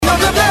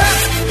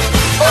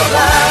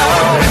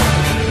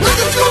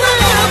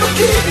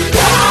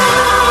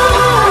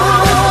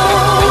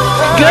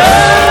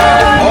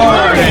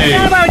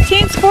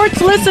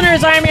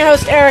listeners. I am your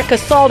host, Erica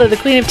Salda, the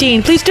Queen of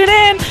Teen. Please tune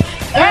in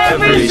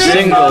every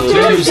single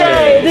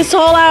Tuesday. This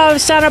whole hour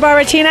of Santa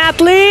Barbara teen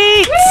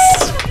athletes.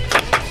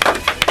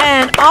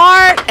 And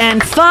art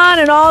and fun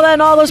and all that,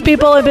 and all those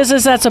people in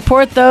business that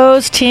support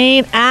those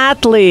teen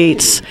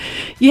athletes.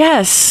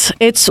 Yes,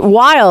 it's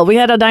wild. We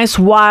had a nice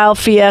wild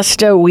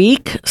Fiesta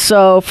week.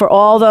 So for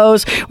all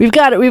those, we've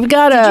got.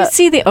 Did you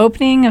see the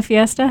opening of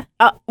Fiesta?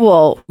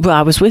 Well,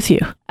 I was with you.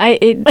 So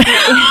yeah,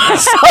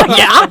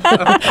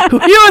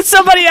 you and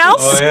somebody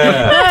else. Oh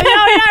yeah,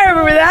 I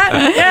remember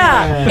that.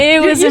 Yeah,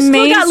 it was amazing.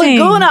 You still got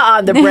Laguna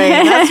on the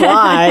brain. That's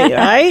why,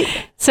 right?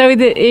 So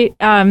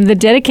the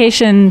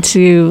dedication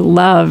to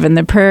love and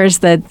the prayers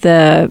that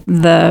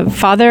the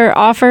Father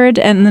offered,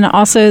 and then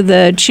also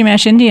the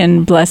Chumash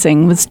Indian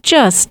blessing was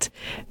just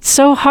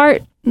so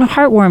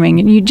heartwarming,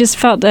 and you just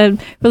felt a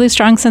really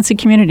strong sense of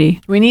community.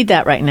 We need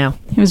that right now.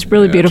 It was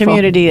really beautiful.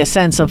 Community, a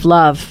sense of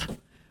love,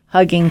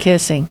 hugging,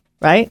 kissing.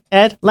 Right,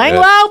 Ed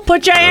Langlow,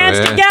 put your hands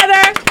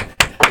together.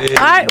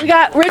 All right, we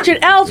got Richard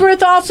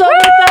Ellsworth also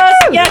with us.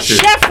 Yes,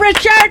 Chef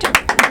Richard.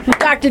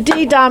 Dr.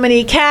 D,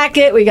 Dominique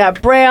Hackett. We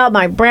got Braille,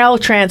 my Braille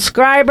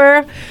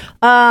transcriber.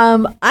 I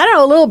don't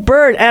know, a little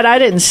bird, Ed, I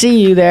didn't see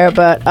you there,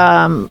 but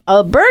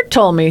a bird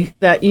told me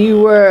that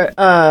you were,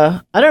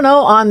 I don't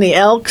know, on the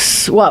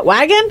Elks,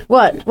 wagon?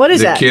 What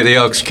is that? The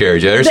Elks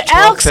carriage. There's the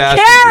Elks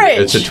carriage!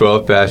 It's a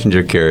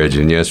 12-passenger carriage,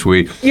 and yes,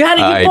 you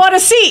bought a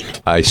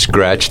seat. I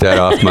scratched that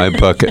off my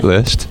bucket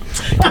list.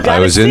 I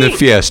was in the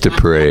Fiesta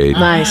parade.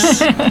 Nice.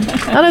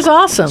 That is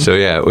awesome. So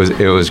yeah, it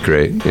was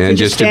great. And did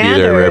just you to be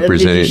there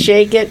representing.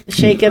 Did you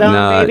shake it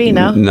on, baby?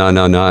 No? No,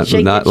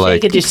 not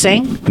like. Did you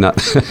sing? Not,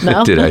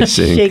 no? Did I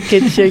sing? Shake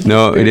it.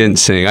 No, I didn't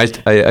sing.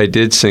 I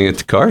did sing at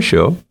the car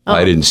show. Oh.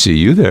 I didn't see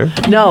you there.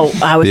 No,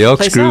 I was the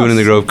Elks Groove in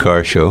the Grove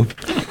car show.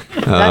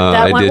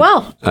 That went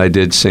well. I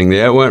did sing.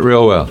 Yeah, it went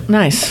real well.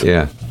 Nice.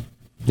 Yeah.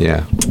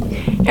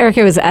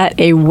 Erica was at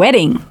a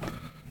wedding.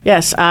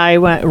 Yes, I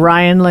went.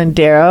 Ryan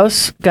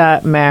Landeros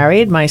got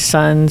married.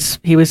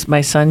 He was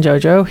my son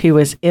Jojo. He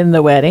was in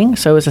the wedding,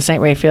 so it was a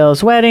St.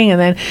 Raphael's wedding.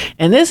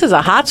 And this is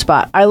a hot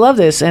spot. I love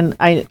this, and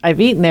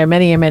I've eaten there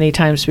many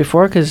times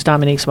before because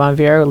Dominique's mom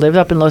Vera lived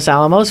up in Los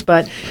Alamos.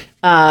 But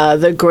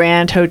the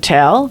Grand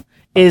Hotel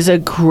is a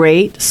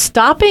great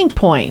stopping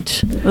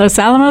point. Los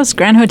Alamos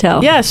Grand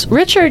Hotel. Yes,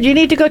 Richard, you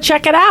need to go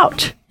check it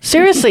out.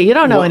 Seriously, you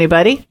don't know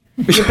anybody.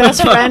 Your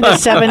best friend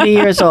is 70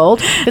 years old.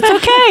 It's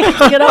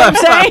okay. You know what I'm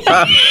saying?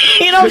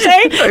 You know what I'm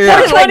saying?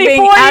 Yeah. He's like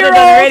being out on the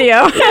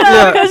radio.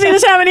 Because he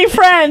doesn't have any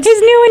friends. He's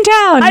new in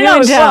town. I know.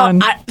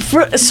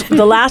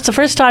 The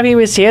first time he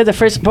was here,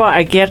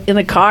 I get in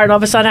the car and all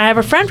of a sudden I have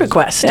a friend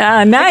request.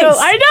 Yeah, nice.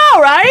 I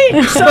know,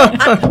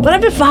 right? But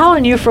I've been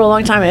following you for a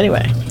long time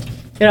anyway.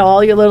 You know,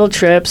 all your little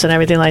trips and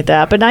everything like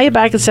that. But now you're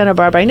back in Santa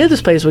Barbara. I knew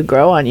this place would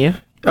grow on you.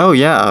 Oh,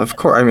 yeah, of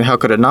course. I mean, how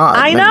could it not?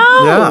 I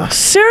know. Yeah.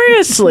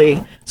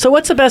 Seriously. So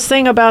what's the best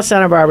thing about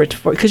Santa Barbara?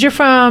 Because you're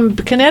from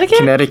Connecticut?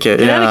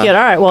 Connecticut, yeah. All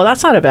right. Well,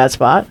 that's not a bad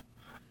spot.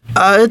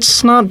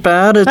 It's not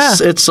bad.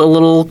 It's a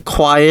little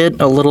quiet,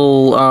 a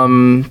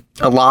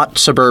lot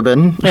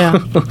suburban. Yeah.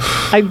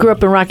 I grew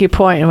up in Rocky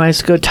Point, and I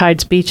used to go to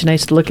Tides Beach, and I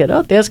used to look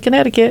at, there's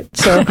Connecticut.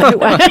 So, see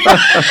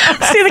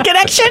the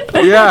connection?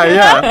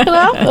 Yeah.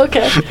 No?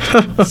 Okay.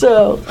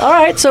 So, all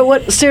right. So,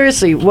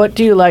 what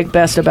do you like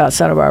best about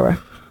Santa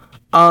Barbara?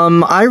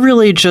 I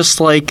really just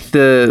like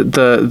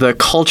the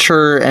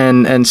culture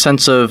and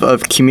sense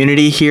of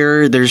community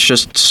here. There's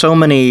just so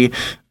many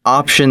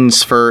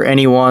options for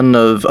anyone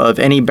of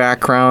any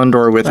background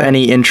or with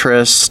any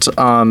interest.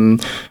 I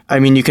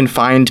mean, you can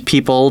find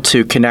people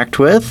to connect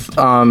with.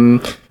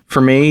 For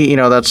me,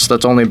 that's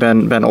only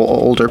been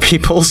older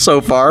people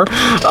so far.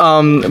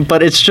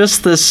 But it's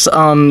just this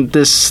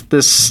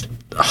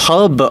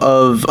hub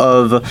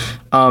of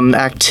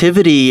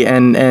activity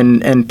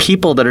and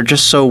people that are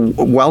just so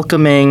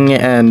welcoming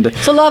and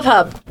it's a love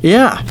hub.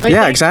 Yeah,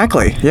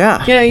 exactly.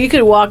 Yeah. You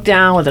could walk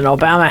down with an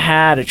Obama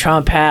hat, a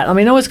Trump hat. I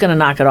mean, no one's going to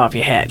knock it off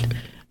your head.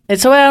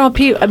 It's the way a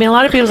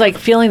lot of people's like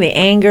feeling the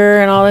anger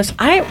and all this.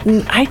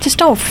 I just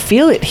don't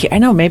feel it here. I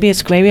know maybe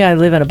I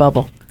live in a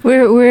bubble.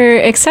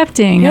 We're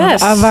accepting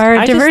of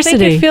our diversity. I just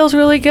think it feels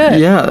really good.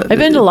 Yeah. I've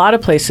been to a lot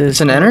of places.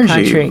 It's an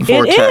energy vortex.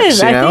 It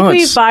is. I think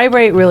we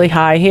vibrate really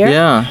high here.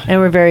 Yeah.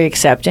 And we're very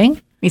accepting.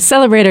 We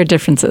celebrate our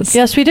differences.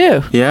 Yes, we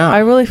do. Yeah. I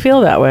really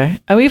feel that way.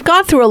 And we've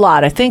gone through a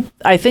lot. I think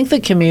the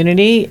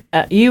community,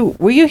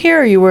 were you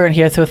here or you weren't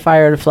here through the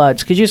fire and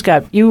floods? Because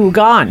you were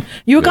gone.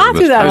 You were gone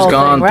through that whole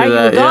thing, right? You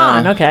were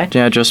gone. Okay.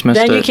 Yeah, just missed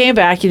it. Then you came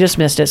back, you just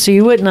missed it. So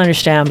you wouldn't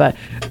understand. But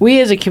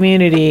we as a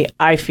community,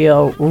 I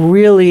feel,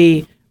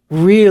 really,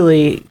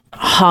 really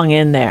hung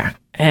in there.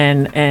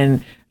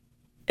 And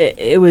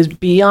it was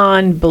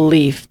beyond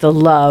belief, the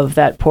love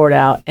that poured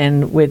out.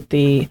 And with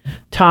the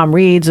Tom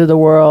Reeds of the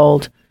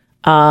world,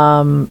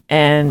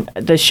 and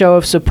the show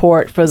of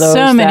support for those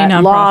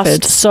that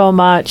lost so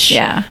much.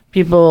 Yeah.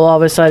 People all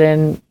of a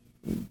sudden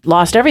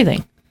lost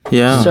everything.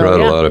 Yeah. Brought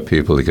a lot of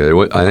people together.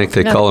 I think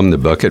they call them the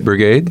Bucket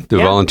Brigade, the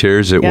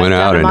volunteers that went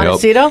out and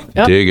helped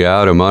dig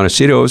out of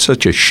Montecito. It was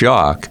such a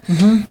shock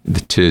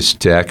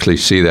to actually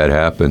see that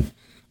happen.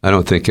 I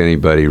don't think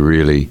anybody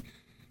really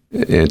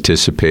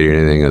anticipated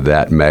anything of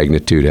that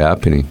magnitude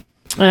happening.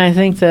 And I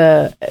think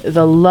the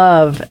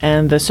love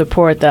and the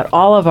support that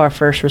all of our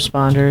first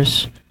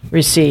responders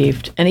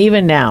received, and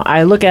even now,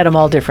 I look at them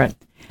all different.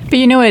 But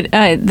you know what?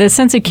 The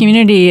sense of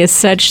community is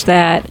such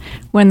that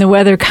when the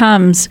weather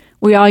comes,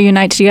 we all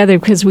unite together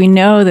because we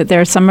know that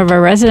there are some of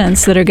our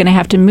residents that are going to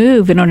have to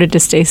move in order to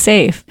stay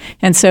safe.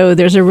 And so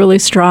there's a really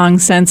strong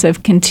sense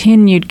of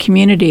continued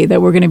community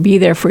that we're going to be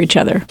there for each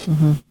other.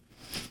 Mm-hmm.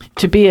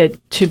 To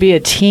be a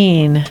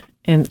teen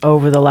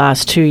over the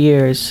last 2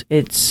 years,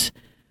 it's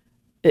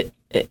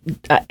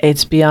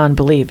beyond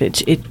belief.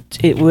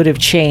 It would have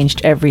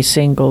changed every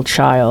single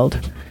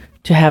child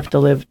to have to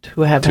live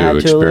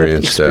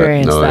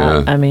experience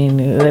that. Yeah. I mean,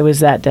 it was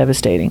that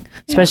devastating,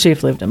 especially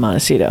if lived in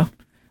Montecito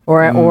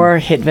or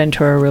hit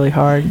Ventura really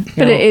hard.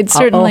 But it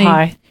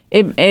certainly.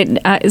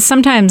 It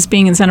sometimes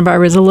being in Santa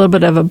Barbara is a little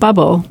bit of a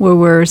bubble where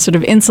we're sort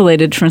of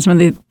insulated from some of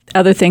the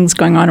other things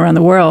going on around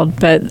the world.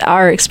 But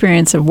our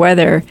experience of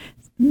weather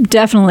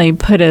definitely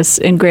put us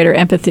in greater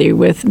empathy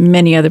with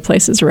many other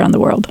places around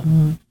the world.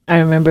 Mm. I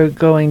remember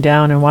going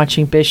down and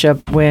watching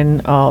Bishop win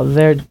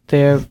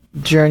their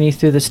journey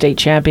through the state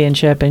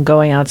championship, and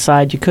going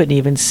outside, you couldn't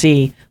even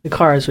see. The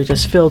cars were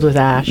just filled with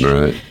ash.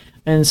 Right.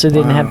 And so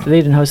they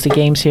didn't host the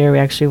games here. We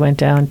actually went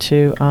down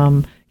to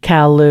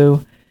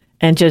Kalu,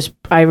 and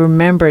I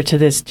remember to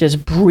this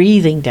just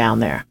breathing down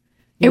there.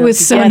 It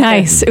was so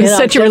nice. It was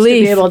such a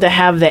relief. To be able to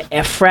have the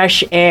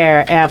fresh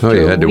air after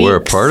you had to weeks. wear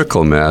a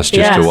particle mask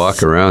just to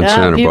walk around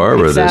Santa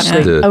Barbara.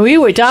 Exactly.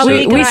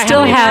 We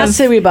still have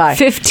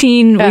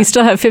 15. Yeah. We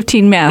still have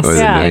 15 masks.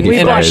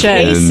 We bought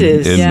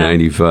cases.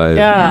 N95.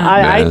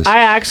 Yeah, I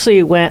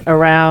actually went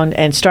around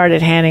and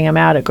started handing them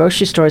out at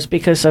grocery stores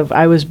because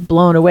I was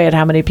blown away at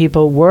how many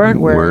people weren't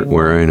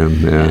wearing them.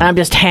 Yeah. And I'm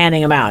just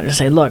handing them out and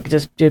say, look,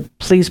 just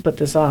please put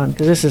this on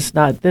because this is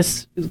not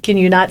this. Can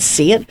you not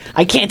see it?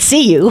 I can't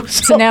see you.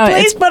 So now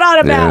please put on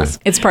a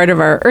mask. It's part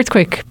of our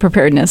earthquake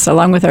preparedness,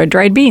 along with our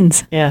dried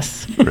beans.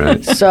 Yes.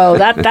 Right. So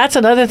that's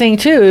another thing,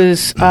 too,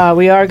 is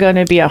we are going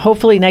to be,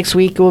 hopefully next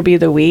week will be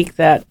the week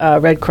that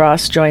Red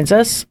Cross joins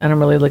us, and I'm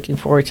really looking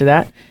forward to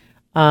that.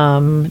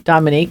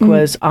 Dominique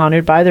was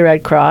honored by the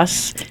Red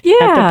Cross at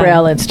the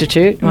Braille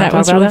Institute. That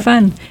was really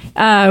fun.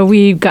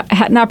 We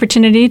had an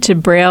opportunity to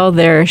braille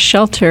their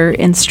shelter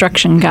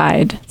instruction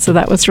guide, so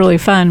that was really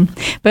fun.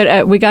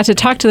 But we got to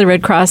talk to the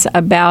Red Cross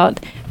about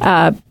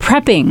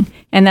prepping,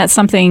 and that's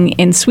something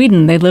in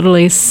Sweden. They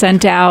literally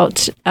sent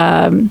out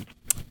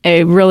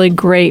a really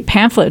great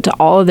pamphlet to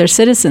all of their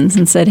citizens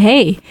and said,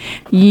 hey,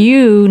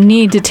 you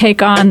need to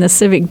take on the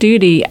civic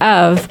duty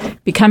of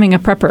becoming a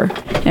prepper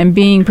and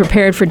being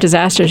prepared for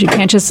disasters. You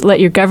can't just let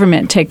your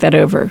government take that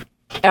over.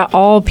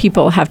 All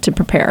people have to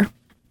prepare.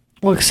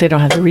 Well, because they don't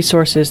have the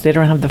resources, they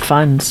don't have the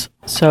funds,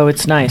 so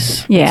it's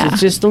nice. Yeah, it's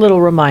just a little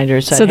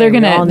reminder. So they're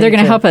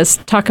gonna help us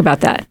talk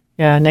about that.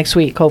 Yeah, next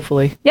week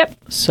hopefully. Yep.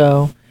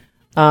 So,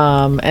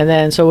 and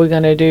then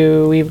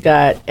we've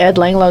got Ed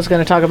Langlow's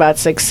going to talk about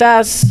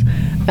success,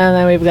 and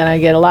then we're going to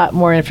get a lot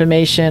more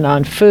information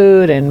on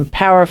food and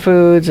power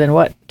foods and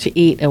what to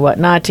eat and what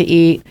not to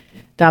eat.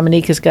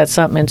 Dominique has got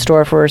something in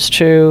store for us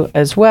too,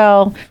 as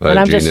well.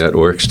 5G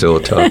network still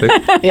a topic?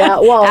 Yeah,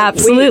 well,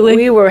 absolutely.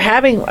 We were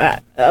having.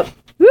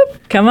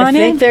 Come on in. I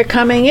think they're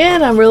coming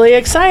in. I'm really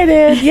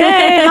excited.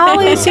 Yay,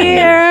 Holly's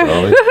here.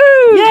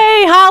 Woohoo!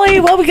 Yay,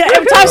 Holly. Well, we got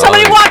every time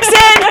somebody walks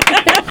in,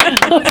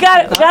 we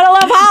gotta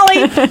love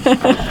Holly.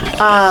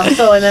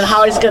 And then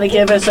Holly's going to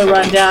give us a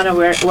rundown of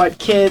what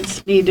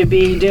kids need to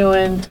be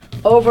doing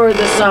over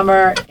the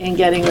summer in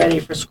getting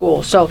ready for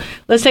school. So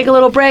let's take a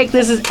little break.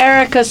 This is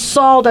Erica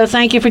Salda.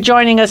 Thank you for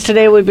joining us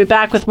today. We'll be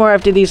back with more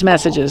after these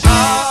messages.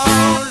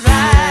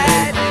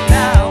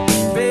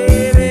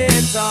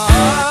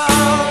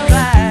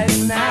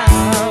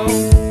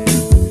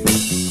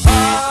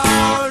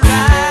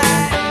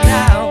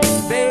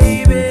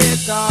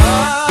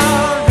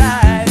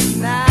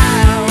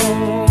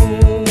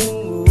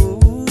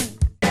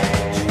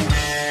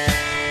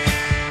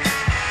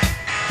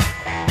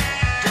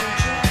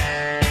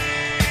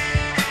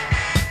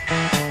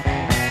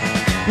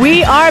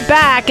 We are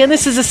back, and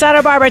this is the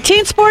Santa Barbara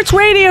Teen Sports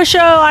Radio Show.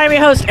 I'm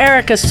your host,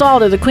 Erica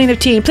Salda, the Queen of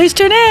Teen. Please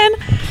tune in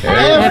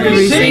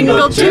every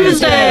single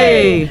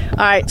Tuesday. All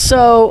right,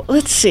 so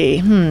let's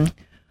see.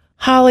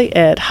 Holly,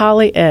 Ed.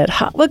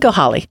 We'll go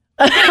Holly.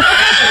 As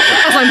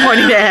I'm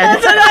pointing to Ed.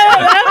 Isn't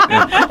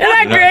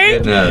that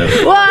great?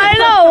 Well, I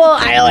know.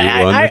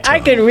 Well, I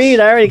can read.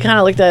 I already kind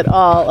of looked at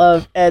all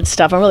of Ed's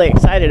stuff. I'm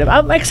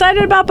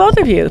excited about both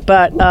of you.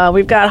 But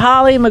we've got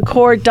Holly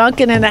McCord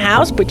Duncan in the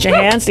house. Put your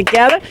hands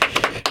together.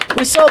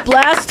 We're so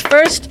blessed.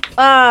 First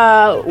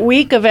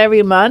week of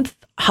every month,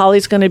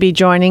 Holly's going to be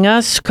joining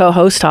us,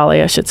 co-host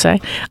Holly, I should say,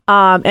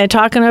 and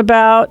talking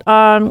about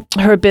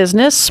her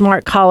business,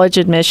 Smart College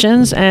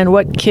Admissions, and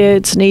what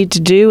kids need to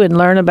do and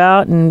learn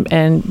about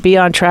and be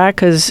on track,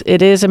 because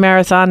it is a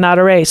marathon, not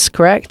a race,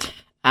 correct?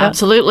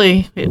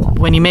 Absolutely.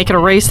 When you make it a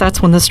race,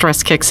 that's when the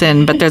stress kicks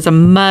in. But there's a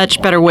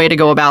much better way to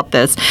go about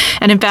this.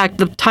 And in fact,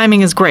 the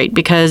timing is great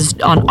because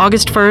on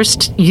August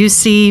 1st,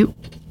 UC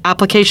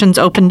applications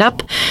opened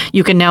up.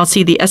 You can now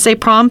see the essay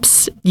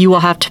prompts. You will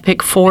have to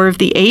pick 4 of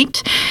the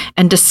 8.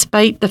 And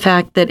despite the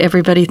fact that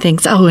everybody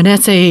thinks, oh, an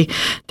essay,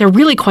 they're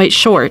really quite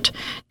short,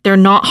 they're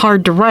not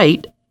hard to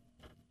write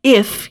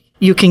if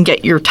you can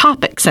get your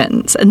topic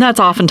sentence. And that's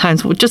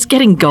oftentimes just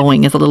getting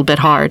going is a little bit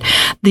hard.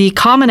 The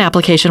common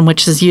application,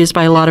 which is used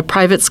by a lot of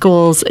private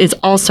schools, is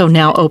also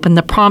now open.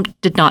 The prompt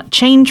did not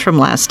change from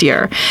last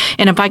year.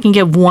 And if I can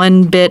give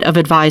one bit of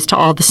advice to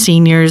all the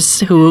seniors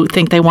who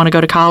think they want to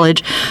go to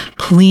college,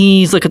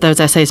 please look at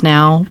those essays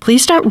now.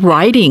 Please start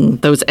writing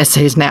those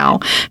essays now,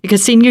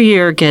 because senior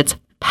year gets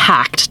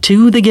packed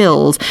to the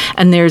gills,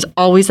 and there's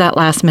always that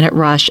last minute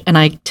rush. And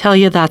I tell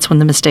you, that's when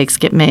the mistakes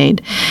get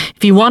made.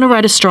 If you want to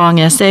write a strong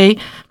essay,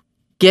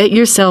 get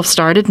yourself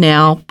started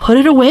now. Put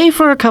it away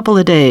for a couple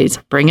of days.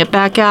 Bring it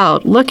back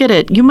out. Look at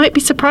it. You might be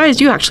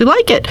surprised you actually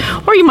like it.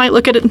 Or you might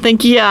look at it and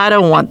think, yeah, I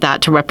don't want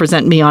that to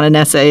represent me on an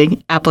essay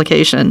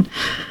application.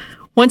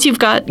 Once you've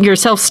got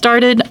yourself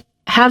started,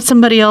 have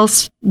somebody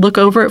else look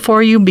over it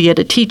for you, be it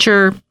a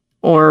teacher,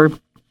 or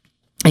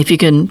if you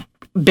can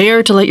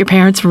bear to let your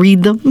parents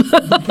read them.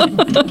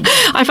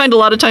 I find a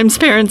lot of times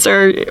parents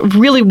are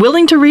really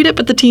willing to read it,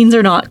 but the teens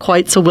are not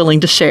quite so willing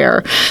to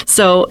share.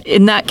 So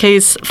in that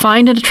case,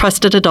 find a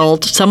trusted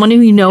adult, someone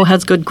who you know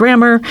has good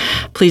grammar.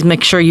 Please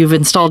make sure you've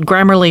installed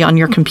Grammarly on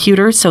your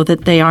computer so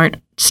that they aren't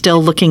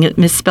still looking at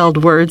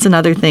misspelled words and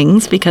other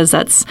things, because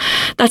that's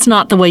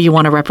not the way you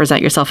want to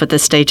represent yourself at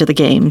this stage of the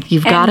game.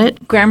 You've got it.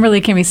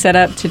 Grammarly can be set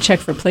up to check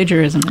for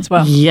plagiarism as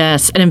well.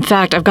 Yes. And in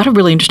fact, I've got a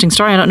really interesting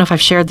story. I don't know if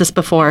I've shared this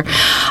before.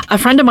 A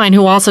friend of mine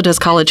who also does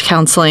college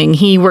counseling,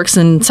 he works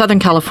in Southern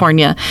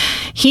California.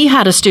 He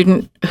had a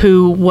student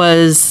who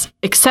was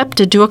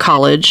accepted to a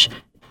college,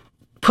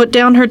 put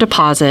down her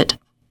deposit,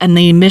 and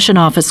the admission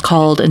office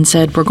called and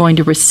said, we're going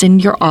to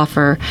rescind your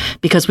offer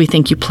because we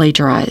think you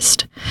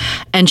plagiarized.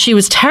 And she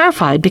was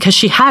terrified because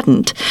she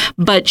hadn't,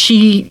 but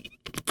she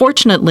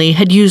fortunately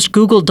had used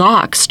Google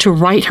Docs to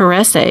write her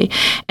essay,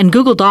 and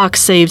Google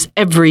Docs saves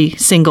every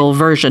single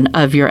version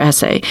of your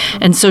essay.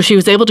 And so she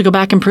was able to go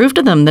back and prove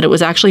to them that it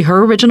was actually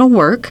her original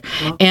work,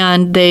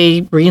 and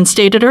they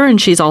reinstated her, and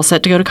she's all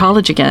set to go to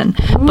college again.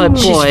 But boy,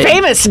 she's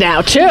famous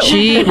now too.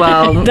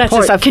 That's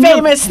just a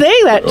famous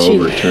thing that she.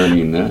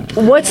 Overturning that.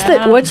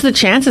 What's the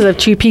chances of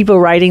 2 people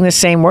writing the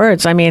same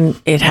words? I mean,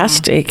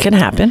 it can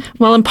happen.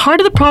 Well, and part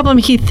of the problem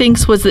he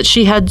thinks was that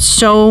she had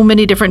so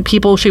many different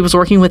people she was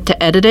working with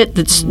to edit it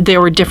that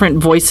there were different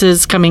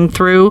voices coming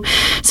through.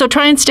 So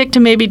try and stick to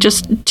maybe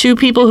just 2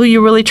 people who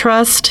you really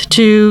trust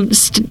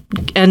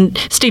and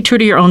stay true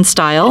to your own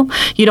style.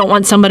 You don't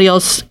want somebody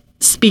else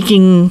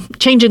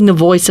changing the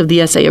voice of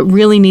the essay. It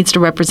really needs to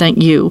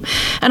represent you.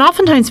 And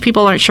oftentimes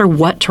people aren't sure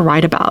what to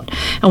write about.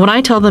 And what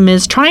I tell them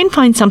is try and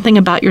find something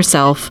about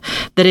yourself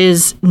that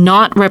is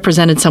not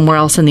represented somewhere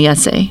else in the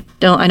essay.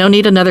 I don't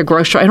need another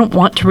grocery. I don't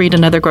want to read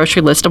another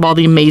grocery list of all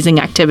the amazing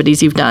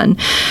activities you've done.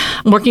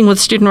 I'm working with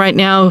a student right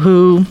now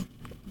who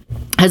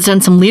has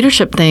done some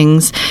leadership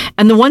things,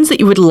 and the ones that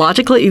you would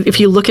logically, if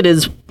you look at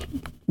his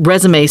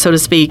resume, so to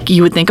speak,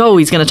 you would think, oh,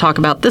 he's going to talk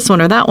about this one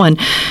or that one.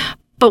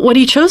 But what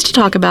he chose to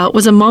talk about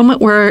was a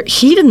moment where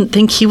he didn't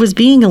think he was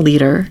being a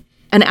leader.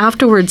 And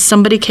afterwards,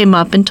 somebody came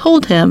up and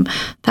told him,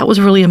 that was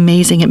really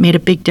amazing. It made a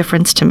big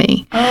difference to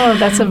me.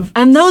 Oh,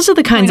 and those are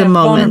the kinds of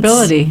moments.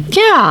 Vulnerability.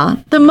 Yeah.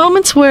 The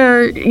moments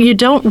where you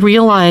don't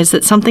realize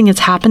that something is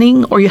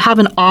happening, or you have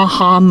an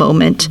aha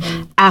moment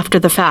after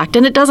the fact.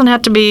 And it doesn't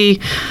have to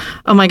be,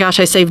 oh my gosh,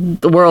 I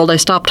saved the world, I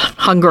stopped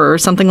hunger or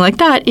something like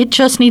that. It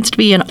just needs to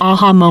be an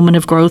aha moment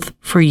of growth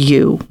for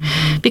you.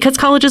 Because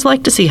colleges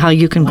like to see how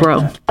you can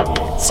grow.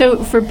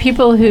 So for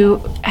people who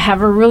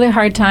have a really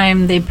hard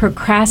time, they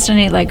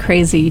procrastinate like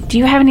crazy. Do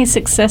you have any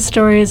success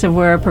stories of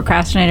where a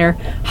procrastinator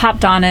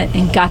hopped on it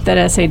and got that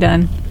essay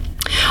done?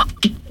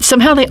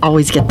 Somehow they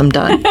always get them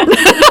done.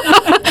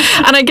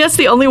 And I guess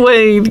the only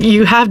way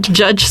you have to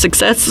judge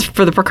success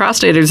for the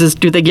procrastinators is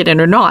do they get in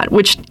or not,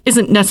 which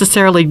isn't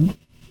necessarily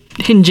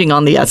hinging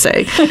on the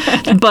essay.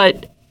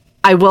 But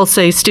I will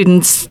say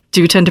students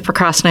do tend to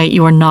procrastinate.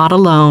 You are not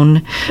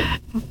alone.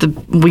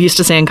 We used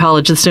to say in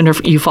college, the sooner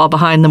you fall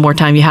behind, the more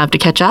time you have to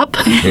catch up.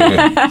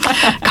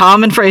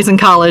 Common phrase in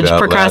college.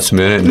 Last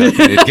minute,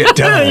 nothing to get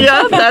done.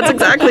 Yeah, that's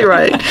exactly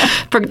right.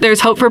 There's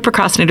hope for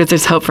procrastinators.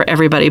 There's hope for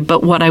everybody.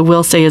 But what I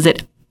will say is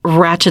it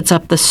ratchets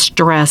up the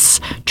stress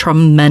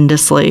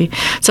tremendously.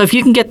 So if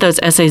you can get those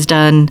essays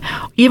done,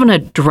 even a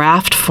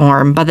draft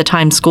form, by the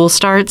time school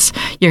starts,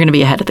 you're going to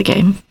be ahead of the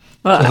game.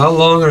 So how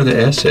long are the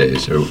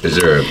essays? Or is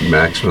there a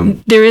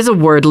maximum? There is a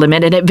word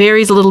limit, and it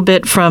varies a little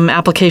bit from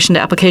application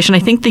to application. I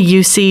think the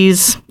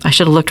UCs, I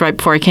should have looked right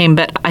before I came,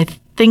 but I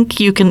think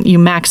you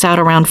max out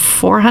around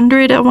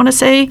 400, I want to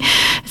say.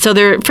 So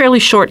they're fairly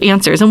short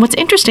answers. And what's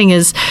interesting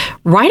is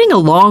writing a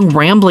long,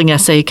 rambling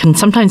essay can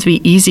sometimes be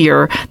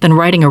easier than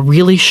writing a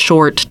really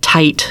short,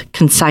 tight,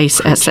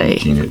 concise essay.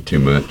 Critiquing it too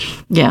much.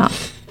 Yeah.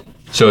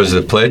 So is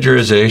the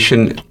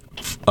plagiarization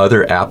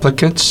other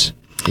applicants?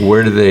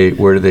 Where do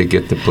they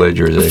get the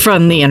plagiarization?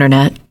 From the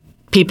internet.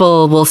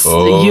 People will.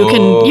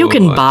 You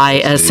can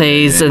buy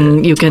essays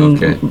and you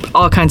can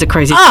all kinds of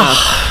crazy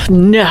stuff.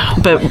 No.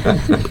 But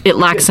it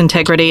lacks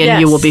integrity,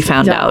 and you will be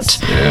found out.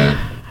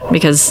 Yeah.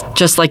 Because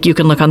just like you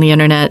can look on the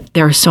internet,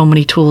 there are so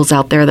many tools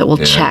out there that will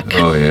check.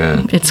 Oh,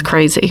 yeah. It's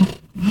crazy.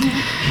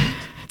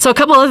 So a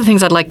couple other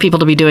things I'd like people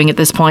to be doing at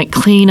this point.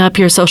 Clean up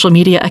your social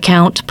media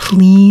account,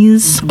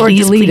 please. Or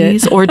delete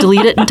it. Or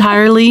delete it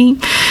entirely.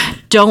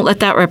 Don't let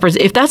that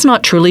represent. If that's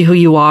not truly who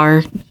you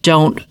are,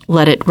 don't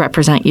let it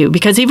represent you.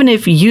 Because even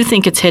if you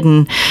think it's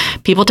hidden,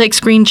 people take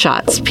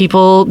screenshots.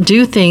 People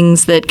do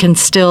things that can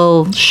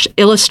still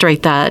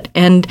illustrate that.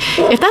 And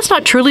if that's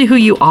not truly who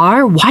you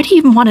are, why do you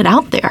even want it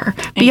out there?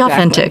 Be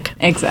authentic.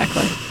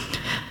 Exactly.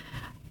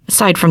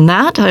 Aside from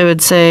that, I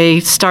would say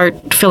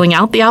start filling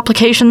out the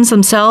applications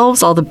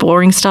themselves, all the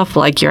boring stuff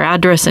like your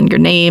address and your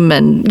name,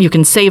 and you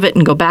can save it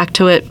and go back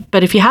to it.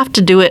 But if you have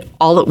to do it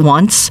all at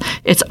once,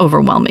 it's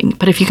overwhelming.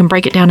 But if you can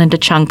break it down into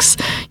chunks,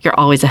 you're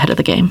always ahead of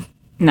the game.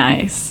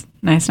 Nice.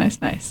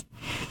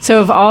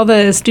 So of all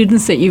the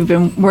students that you've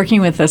been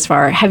working with thus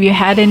far, have you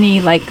had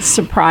any like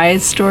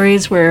surprise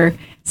stories where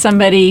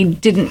somebody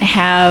didn't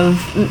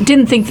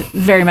think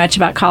very much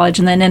about college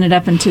and then ended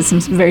up into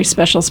some very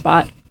special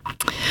spot?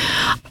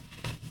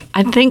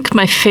 I think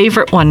my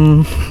favorite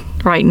one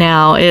right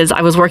now is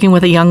I was working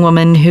with a young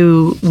woman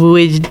who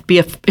would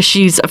be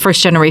she's a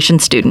first generation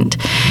student,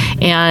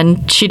 and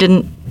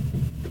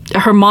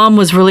her mom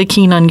was really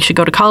keen on you should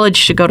go to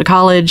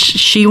college.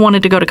 She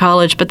wanted to go to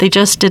college, but they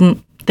just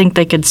didn't think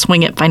they could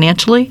swing it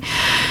financially.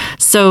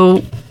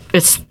 So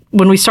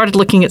when we started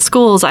looking at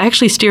schools, I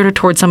actually steered her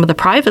towards some of the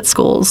private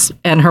schools.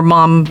 And her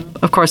mom,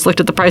 of course,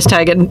 looked at the price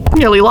tag and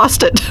nearly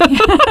lost it.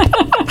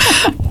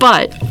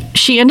 But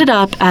she ended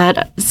up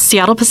at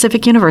Seattle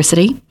Pacific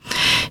University.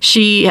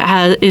 She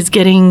is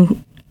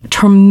getting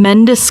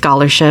tremendous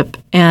scholarship,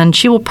 and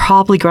she will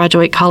probably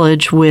graduate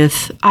college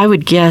with, I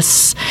would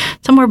guess,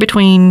 somewhere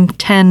between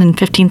 $10,000 and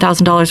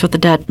 $15,000 worth of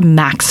debt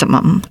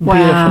maximum.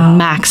 Wow.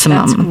 Maximum.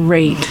 That's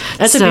great.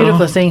 That's a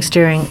beautiful thing,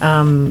 steering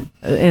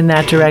in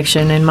that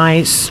direction. In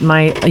my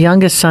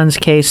youngest son's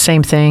case,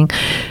 same thing.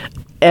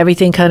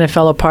 Everything kind of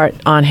fell apart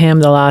on him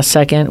the last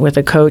second with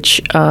a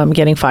coach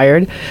getting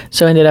fired.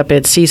 So ended up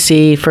at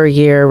CC for a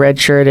year,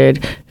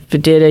 redshirted.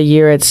 Did a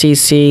year at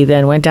CC,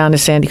 then went down to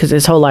Sandy because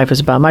his whole life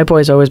was my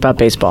boy's always about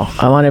baseball.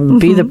 I want to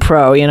be the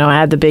pro, I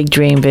had the big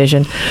dream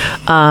vision,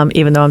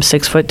 even though I'm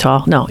 6 foot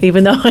tall. No,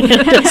 even though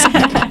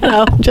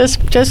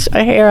just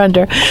a hair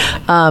under.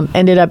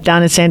 Ended up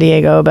down in San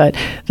Diego, but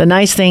the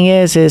nice thing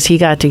is he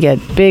got to get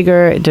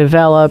bigger,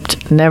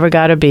 developed, never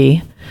got a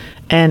B,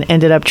 and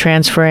ended up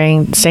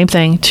transferring, same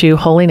thing, to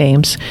Holy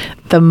Names.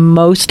 The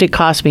most it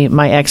cost me,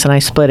 my ex and I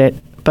split it,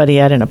 but he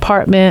had an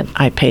apartment.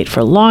 I paid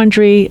for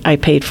laundry. I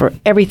paid for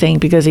everything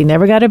because he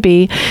never got a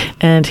B,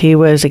 and he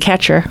was a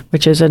catcher,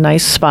 which is a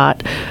nice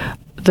spot.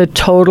 The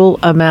total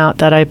amount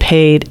that I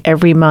paid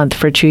every month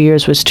for 2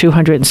 years was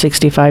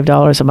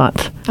 $265 a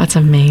month. That's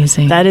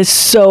amazing. That is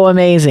so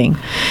amazing.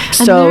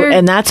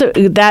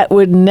 That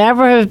would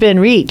never have been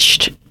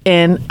reached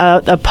in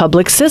a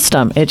public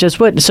system. It just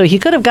wouldn't. So he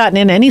could have gotten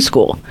in any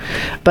school,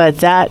 but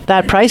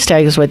that price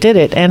tag is what did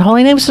it. And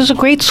Holy Names was a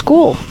great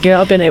school.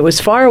 And it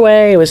was far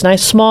away. It was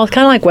nice, small,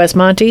 kind of like West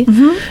Monty.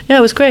 Mm-hmm. Yeah,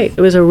 it was great.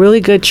 It was a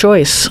really good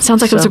choice.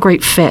 Sounds like it was a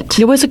great fit.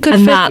 It was a good fit.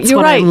 And that's You're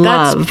what right. I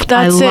love.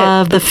 That's I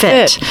love the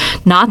fit.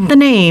 Not the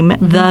name,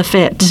 the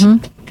fit.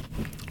 Mm-hmm.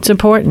 It's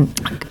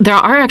important. There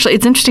are actually,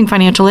 it's interesting,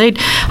 financial aid.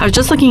 I was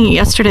just looking at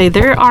yesterday,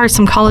 there are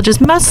some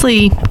colleges,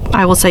 mostly,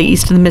 I will say,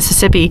 east of the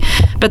Mississippi,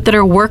 but that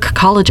are work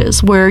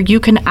colleges where you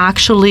can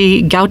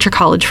actually, Goucher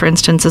College, for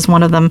instance, is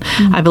one of them,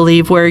 I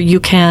believe, where you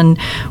can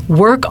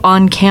work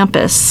on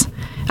campus.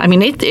 I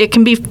mean, it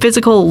can be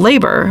physical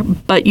labor,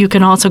 but you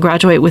can also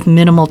graduate with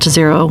minimal to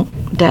zero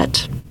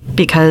debt,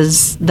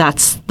 because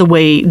that's the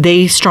way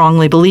they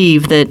strongly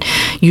believe that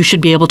you should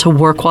be able to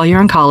work while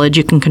you're in college.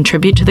 You can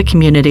contribute to the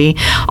community.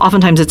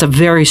 Oftentimes, it's a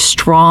very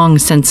strong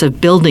sense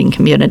of building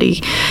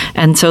community.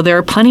 And so there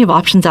are plenty of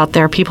options out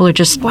there. People are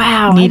just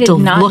need to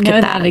look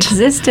at that. That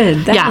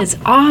existed. That is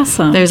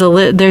awesome.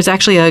 There's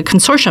actually a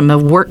consortium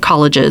of work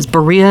colleges.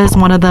 Berea is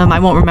one of them. I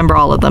won't remember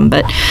all of them,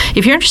 but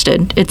if you're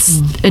interested, it's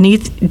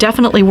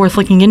definitely worth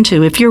looking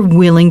into if you're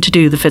willing to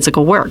do the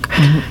physical work.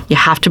 Mm-hmm. You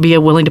have to be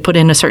willing to put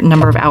in a certain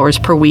number of hours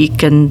per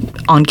week and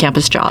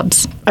on-campus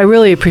jobs. I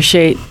really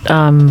appreciate,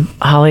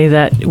 Holly,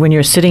 that when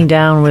you're sitting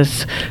down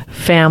with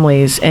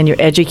families and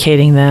you're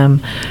educating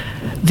them,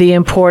 the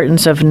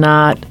importance of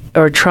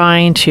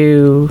trying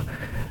to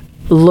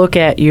look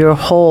at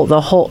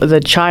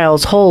the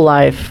child's whole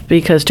life,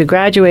 because to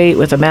graduate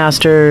with a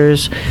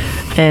master's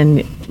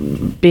and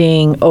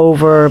being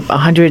over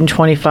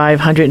 $125,000,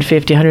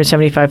 $150,000,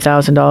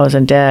 $175,000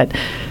 in debt,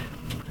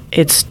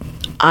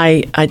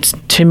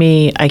 to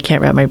me, I can't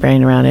wrap my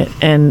brain around it.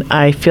 And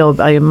I feel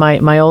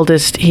my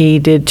oldest, he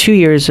did 2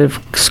 years of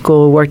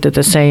school, worked at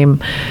the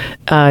same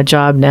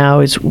job now,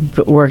 he's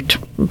worked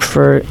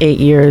for 8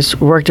 years,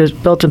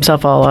 built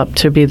himself all up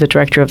to be the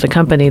director of the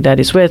company that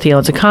he's with. He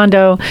owns a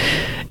condo,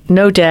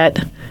 no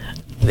debt,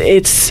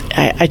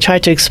 I try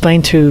to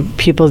explain to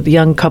people, the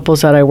young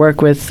couples that I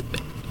work with,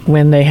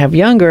 when they have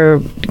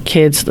younger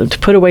kids, to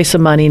put away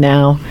some money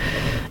now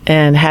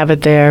and have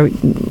it there.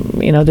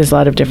 There's a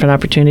lot of different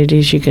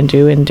opportunities you can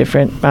do in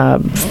different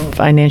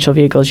financial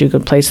vehicles. You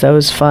can place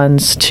those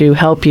funds to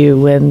help you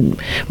when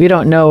we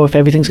don't know if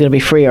everything's going to be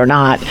free or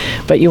not.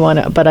 But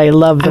I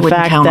love the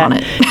fact count that on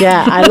it.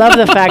 yeah, I love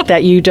the fact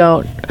that you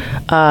don't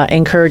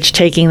encourage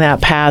taking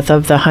that path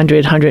of the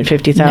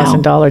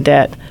 $150,000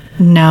 debt.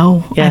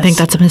 No, Yes. I think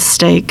that's a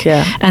mistake.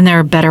 Yeah. And there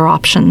are better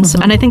options.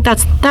 And I think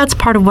that's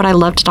part of what I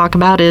love to talk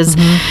about is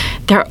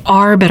there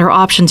are better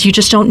options. You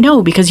just don't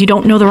know because you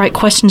don't know the right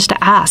questions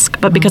to ask.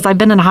 But because I've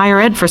been in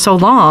higher ed for so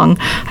long,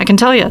 I can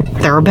tell you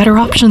there are better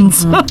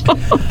options.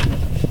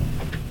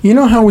 You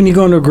know how when you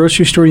go into a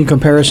grocery store, you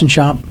comparison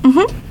shop?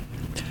 Mm-hmm.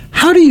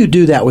 How do you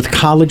do that with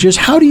colleges?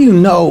 How do you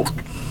know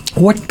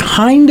what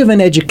kind of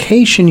an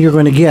education you're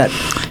going to get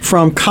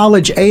from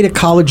college A to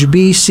college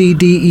B, C,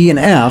 D, E, and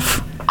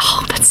F?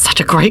 Oh, that's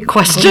such a great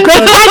question. Good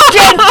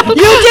question. You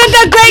did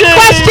the great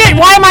question.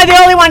 Why am I the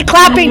only one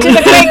clapping to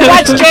the great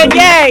question?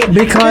 Yay.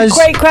 Because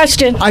great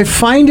question. I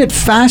find it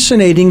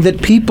fascinating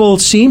that people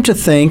seem to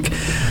think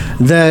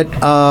that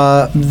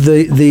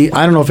the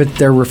I don't know if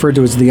they're referred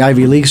to as the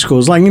Ivy League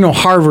schools, like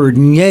Harvard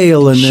and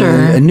Yale and, Sure.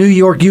 and New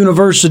York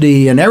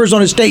University and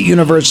Arizona State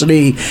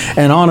University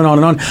and on and on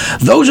and on.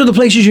 Those are the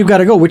places you've got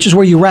to go, which is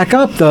where you rack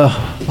up the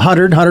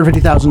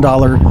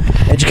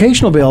 $150,000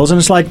 educational bills, and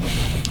it's like,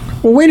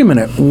 well, wait a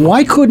minute.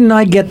 Why couldn't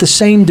I get the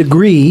same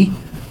degree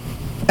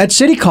at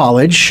City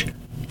College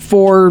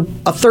for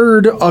a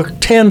third, a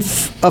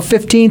tenth, a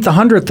 15th, a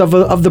hundredth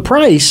of the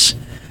price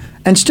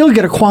and still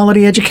get a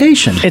quality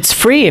education? It's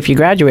free if you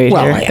graduate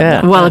Well, here.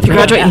 Yeah. Well, if you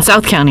graduate in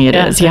South County, it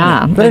is.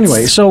 Yeah. But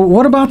anyway, so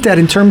what about that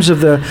in terms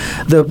of the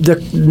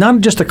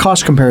not just the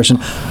cost comparison,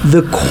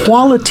 the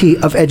quality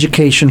of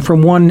education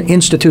from one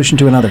institution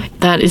to another?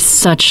 That is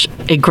such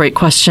a great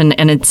question,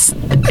 and it's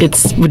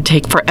would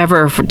take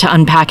forever to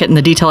unpack it in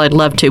the detail I'd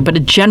love to. But a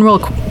general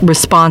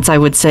response I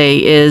would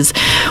say is,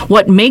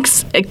 what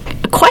makes a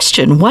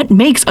question? What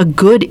makes a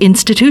good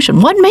institution?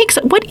 What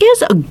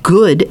is a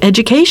good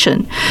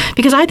education?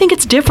 Because I think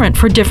it's different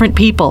for different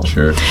people.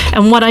 Sure.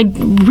 And what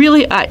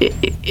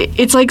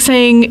it's like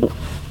saying,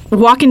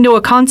 walk into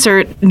a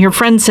concert and your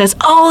friend says,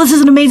 "Oh, this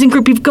is an amazing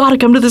group. You've got to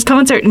come to this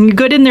concert." And you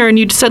get in there and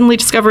you suddenly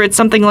discover it's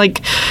something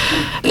like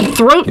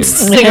throat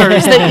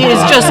singers that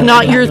is just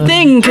not your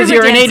thing because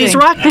you're an 80s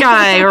rock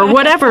guy or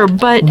whatever.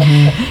 But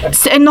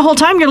and the whole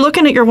time you're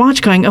looking at your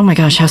watch going, "Oh my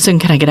gosh, how soon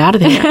can I get out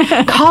of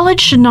there?"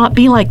 College should not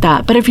be like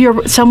that. But if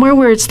you're somewhere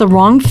where it's the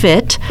wrong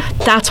fit,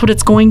 that's what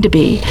it's going to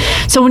be.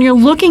 So when you're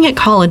looking at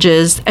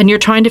colleges and you're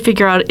trying to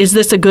figure out, is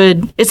this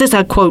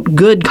a quote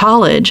good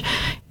college?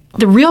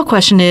 The real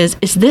question is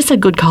this a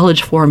good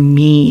college for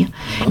me?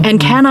 And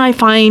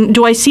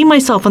do I see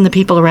myself in the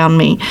people around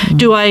me?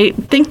 Do I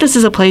think this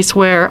is a place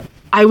where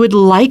I would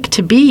like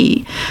to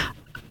be?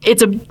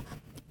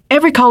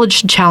 Every college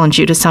should challenge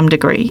you to some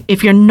degree.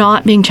 If you're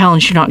not being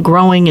challenged, you're not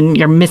growing and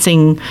you're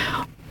missing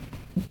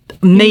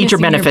major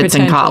benefits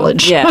in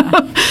college. Yeah.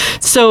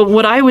 So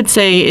what I would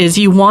say is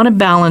you want to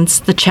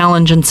balance the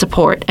challenge and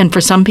support. And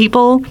for some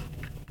people,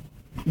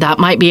 that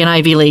might be an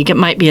Ivy League. It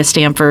might be a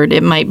Stanford.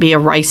 It might be a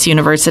Rice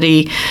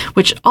University,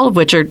 all of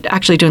which are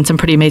actually doing some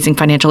pretty amazing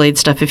financial aid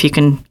stuff if you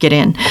can get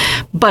in.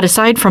 But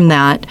aside from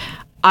that,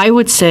 I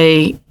would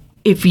say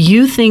if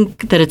you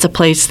think that it's a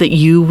place that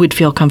you would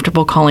feel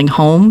comfortable calling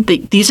home,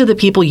 that these are the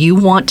people you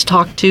want to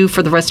talk to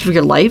for the rest of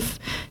your life,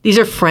 these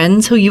are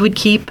friends who you would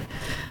keep.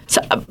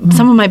 So,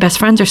 some of my best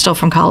friends are still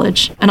from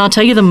college. And I'll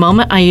tell you, the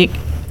moment I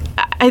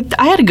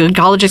had a good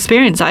college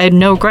experience. I had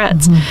no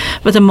regrets.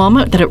 But the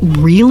moment that it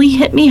really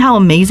hit me how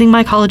amazing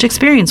my college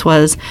experience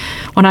was,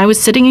 when I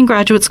was sitting in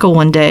graduate school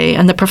one day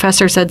and the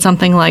professor said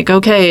something like,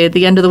 "Okay, at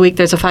the end of the week,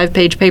 there's a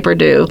 5-page paper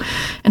due."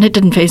 And it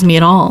didn't faze me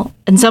at all.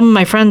 And some of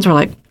my friends were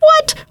like,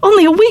 "What?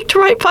 Only a week to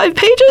write 5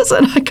 pages?"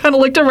 And I kind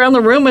of looked around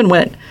the room and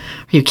went,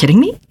 "Are you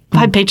kidding me?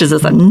 5 pages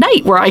is a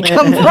night where I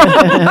come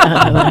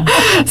from."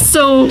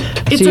 So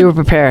you were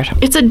prepared.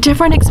 It's a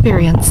different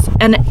experience.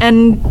 And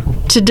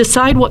to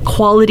decide what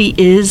quality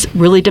is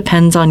really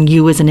depends on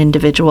you as an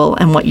individual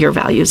and what your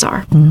values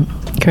are.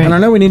 Great. And I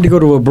know we need to go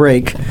to a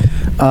break,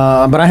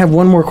 but I have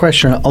one more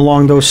question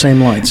along those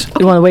same lines.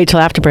 You want to wait till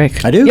after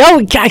break? I do. Yo,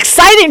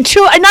 exciting!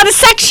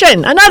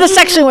 Another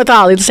section with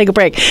Holly. Let's take a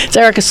break. It's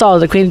Erica Saul,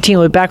 the Queen of Teen.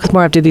 We'll be back with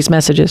more after these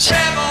messages.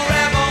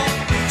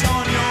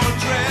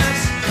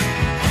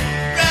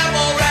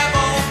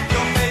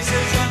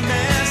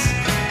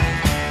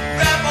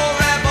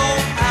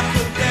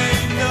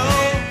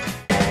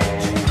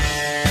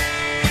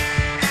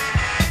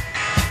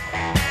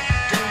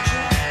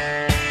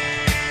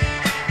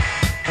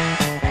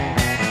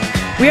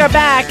 We are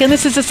back, and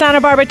this is the Santa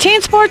Barbara Teen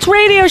Sports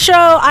Radio Show.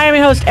 I am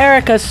your host,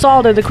 Erica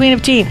Salder, the Queen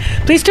of Teen.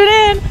 Please tune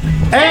in.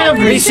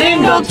 every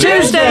single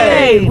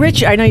Tuesday.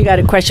 Richard, I know you got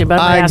a question, but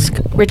I'm going to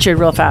ask Richard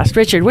real fast.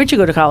 Richard, where'd you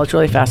go to college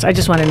really fast? I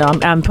just want to know.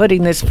 I'm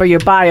putting this for your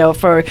bio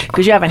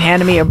because you haven't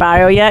handed me your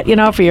bio yet,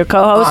 for your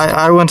co-host.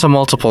 I went to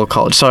multiple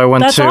colleges. So I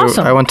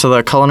went to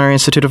the Culinary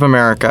Institute of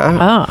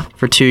America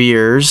for 2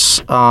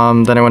 years.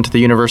 Then I went to the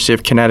University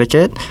of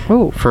Connecticut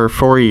for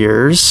 4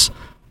 years.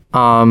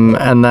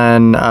 And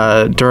then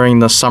during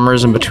the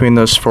summers in between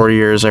those 4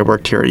 years, I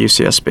worked here at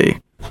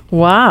UCSB.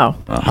 Wow.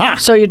 Uh-huh.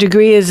 So your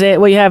degree is do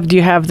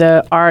you have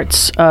the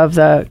arts of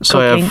the cooking? So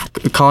I have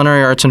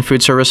culinary arts and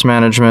food service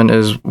management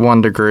is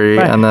one degree,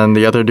 and then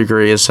the other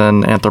degree is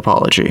in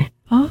anthropology.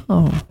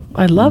 Oh,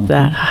 I love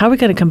that. How are we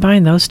going to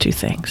combine those two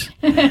things?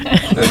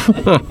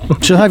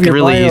 She'll have your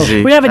really bio.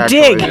 easy. We have a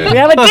dig. We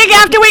have a dig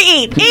after we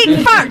eat.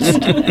 Eat first.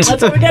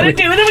 That's what we got to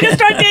do. And then we got to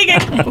start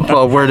digging.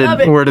 Well,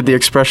 where did the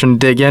expression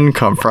 "dig in"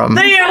 come from?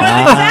 There you go.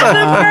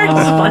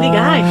 Exactly. Funny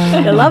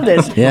guy. I love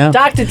this. Yeah.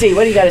 Dr. D,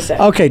 what do you got to say?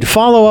 Okay, to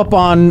follow up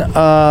on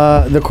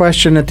the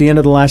question at the end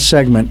of the last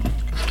segment,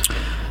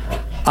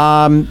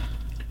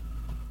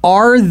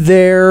 are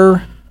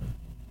there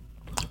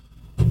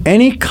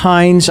any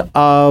kinds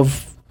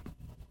of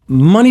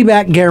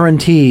money-back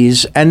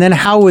guarantees, and then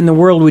how in the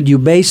world would you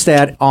base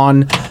that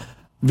on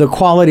the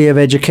quality of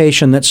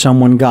education that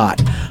someone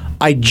got?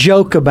 I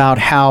joke about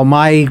how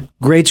my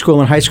grade school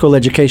and high school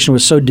education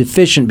was so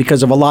deficient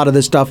because of a lot of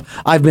the stuff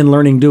I've been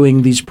learning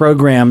doing these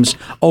programs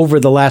over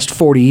the last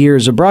 40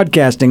 years of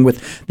broadcasting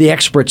with the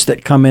experts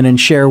that come in and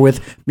share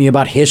with me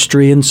about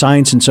history and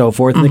science and so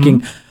forth,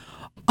 thinking,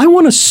 I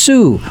want to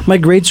sue my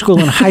grade school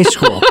and high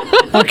school.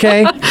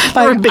 Okay?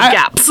 For big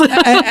gaps.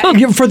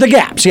 For the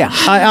gaps, yeah.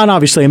 And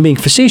obviously I'm being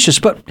facetious,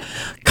 but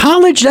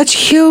college, that's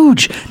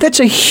huge. That's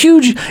a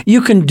huge,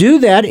 you can do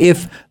that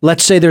if,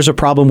 let's say there's a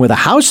problem with a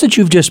house that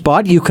you've just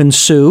bought, you can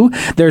sue.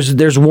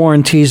 There's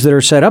warranties that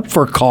are set up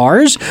for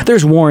cars.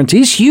 There's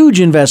warranties, huge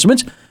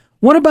investments.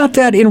 What about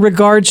that in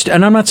regards to,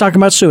 and I'm not talking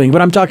about suing,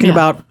 but I'm talking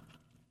about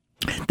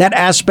that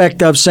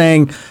aspect of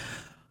saying,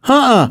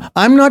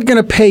 I'm not going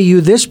to pay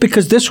you this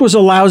because this was a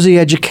lousy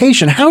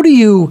education. How do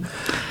you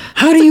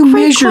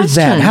measure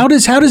that? How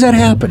does that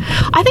happen?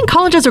 I think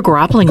colleges are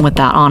grappling with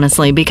that,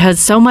 honestly, because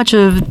so much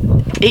of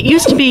it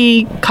used to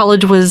be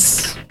college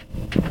was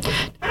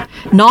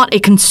not a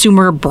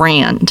consumer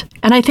brand.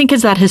 And I think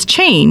as that has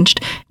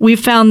changed,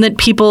 we've found that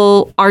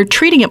people are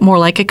treating it more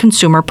like a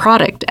consumer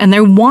product and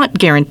they want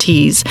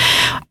guarantees.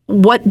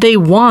 What they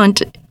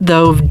want,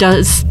 though,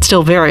 does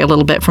still vary a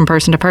little bit from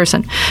person to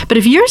person. But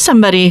if you're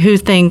somebody who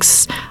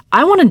thinks,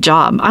 I want a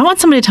job, I want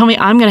somebody to tell me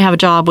I'm going to have a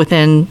job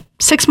within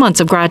 6 months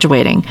of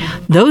graduating,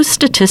 those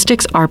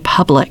statistics are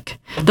public.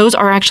 Those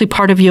are actually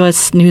part of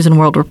U.S. News and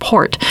World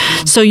Report.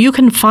 So you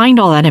can find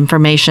all that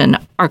information.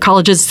 Are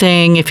colleges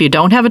saying if you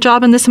don't have a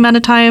job in this amount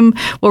of time,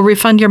 we'll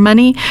refund your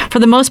money? For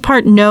the most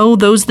part, no.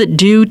 Those that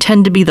do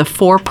tend to be the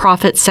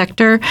for-profit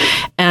sector.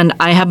 And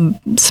I have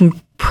some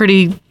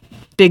pretty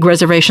big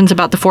reservations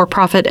about the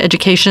for-profit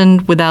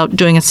education without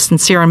doing a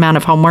sincere amount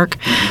of homework.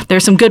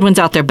 There's some good ones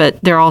out there, but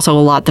there are also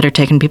a lot that are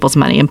taking people's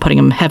money and putting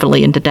them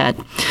heavily into debt.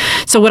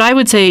 So what I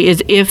would say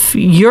is if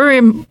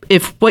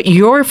what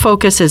your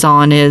focus is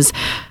on is,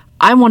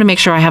 I want to make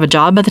sure I have a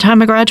job by the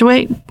time I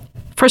graduate,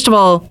 first of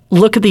all,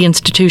 look at the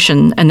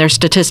institution and their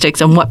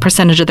statistics and what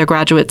percentage of their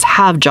graduates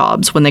have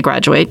jobs when they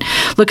graduate.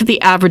 Look at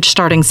the average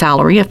starting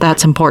salary, if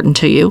that's important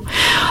to you.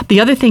 The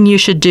other thing you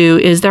should do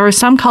is there are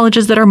some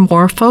colleges that are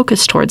more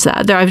focused towards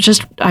that.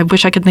 I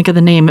wish I could think of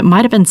the name. It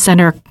might have been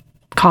Center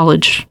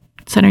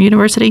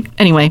University.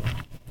 Anyway,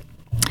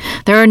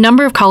 there are a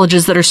number of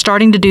colleges that are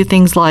starting to do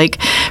things like,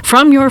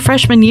 from your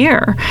freshman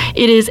year,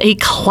 it is a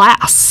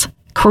class.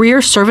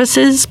 Career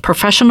services,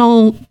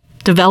 professional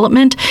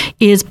development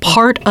is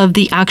part of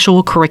the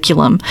actual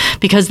curriculum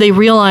because they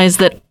realize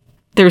that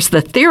there's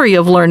the theory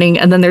of learning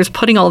and then there's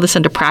putting all this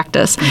into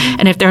practice.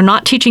 And if they're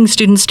not teaching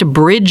students to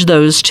bridge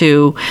those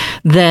two,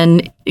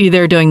 then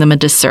they're doing them a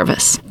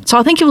disservice. So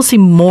I think you will see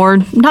more,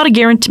 not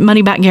a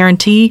money-back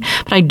guarantee,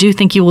 but I do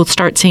think you will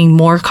start seeing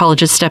more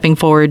colleges stepping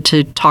forward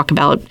to talk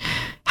about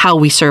how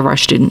we serve our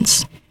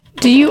students.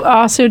 Do you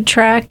also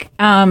track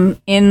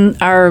in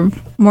our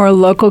more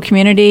local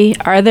community,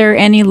 are there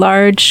any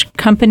large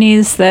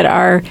companies that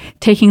are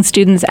taking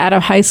students out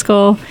of high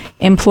school,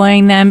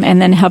 employing them,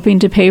 and then helping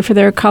to pay for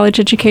their college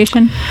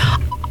education?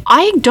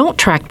 I don't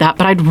track that,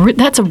 but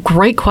that's a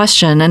great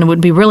question, and it would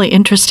be really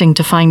interesting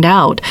to find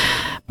out.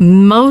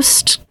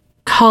 Most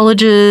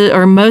colleges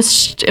or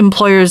most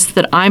employers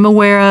that I'm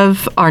aware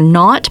of are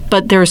not,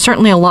 but there is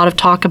certainly a lot of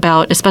talk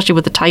about, especially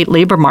with the tight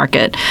labor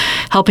market,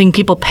 helping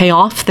people pay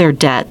off their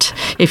debt.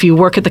 If you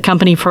work at the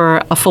company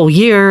for a full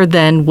year,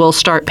 then we'll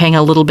start paying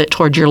a little bit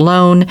towards your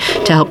loan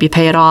to help you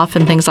pay it off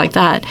and things like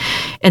that.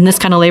 In this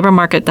kind of labor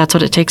market, that's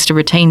what it takes to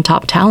retain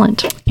top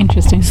talent.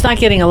 Interesting. It's not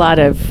getting a lot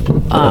of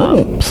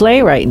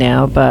play right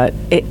now, but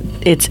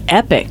it's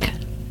epic.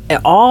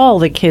 All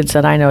the kids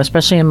that I know,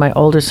 especially in my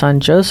older son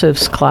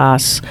Joseph's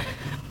class,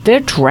 they're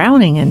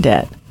drowning in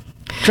debt.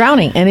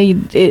 Drowning. And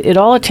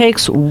it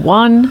takes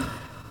one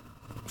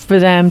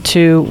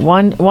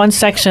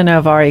section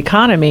of our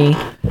economy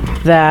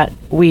that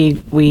we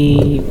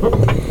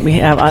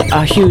have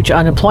a huge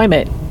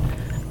unemployment,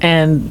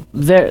 and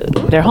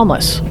they're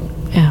homeless.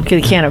 Yeah.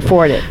 They can't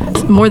afford it.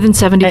 More than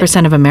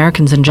 70% of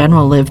Americans in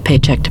general live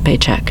paycheck to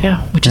paycheck,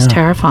 which is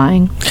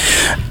terrifying.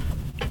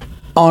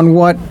 On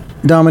what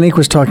Dominique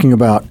was talking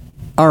about,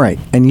 all right,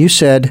 and you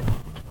said,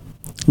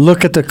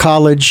 look at the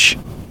college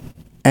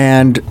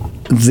and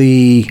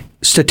the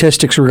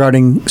statistics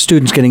regarding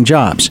students getting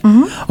jobs.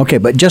 Mm-hmm. Okay,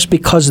 but just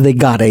because they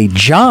got a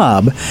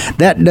job,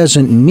 that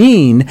doesn't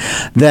mean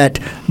that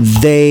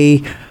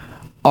they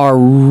are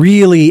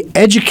really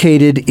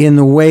educated in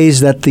the ways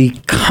that the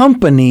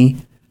company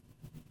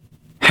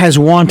has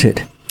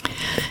wanted.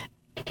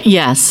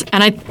 Yes,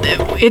 and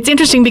it's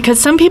interesting because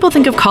some people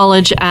think of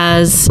college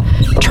as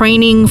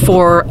training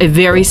for a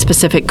very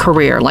specific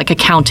career, like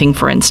accounting,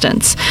 for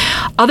instance.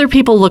 Other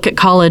people look at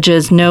college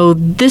as, no,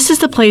 this is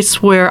the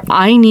place where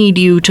I need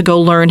you to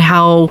go learn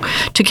how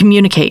to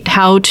communicate,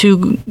 how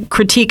to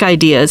critique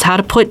ideas, how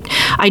to put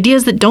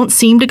ideas that don't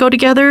seem to go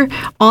together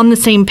on the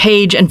same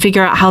page and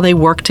figure out how they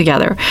work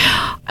together.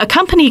 A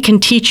company can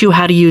teach you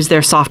how to use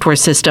their software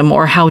system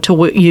or how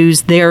to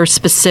use their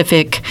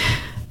specific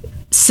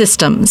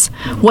systems.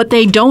 What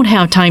they don't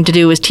have time to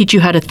do is teach you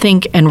how to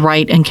think and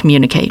write and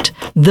communicate.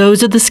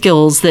 Those are the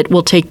skills that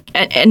will take,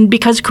 and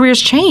because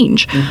careers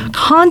change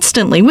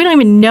constantly, we don't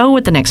even know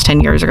what the next 10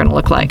 years are going to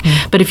look like.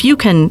 But if you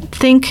can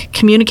think,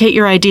 communicate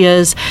your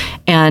ideas,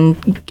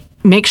 and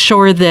make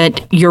sure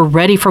that you're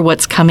ready for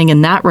what's coming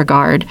in that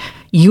regard,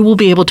 you will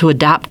be able to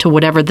adapt to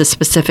whatever the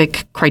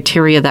specific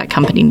criteria that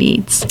company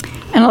needs.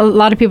 And a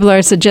lot of people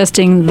are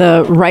suggesting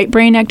the right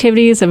brain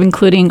activities of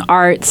including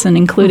arts and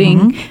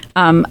including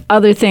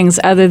other things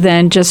other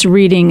than just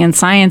reading and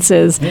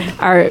sciences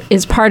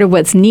is part of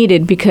what's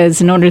needed, because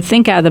in order to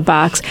think out of the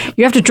box,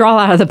 you have to draw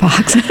out of the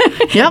box.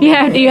 Yep.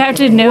 You have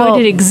to know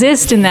it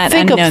exists in that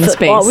unknown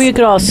space. Well, we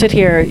could all sit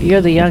here.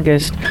 You're the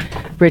youngest,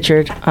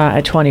 Richard,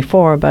 at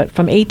 24, but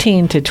from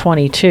 18 to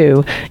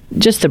 22,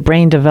 just the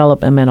brain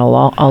development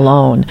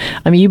alone.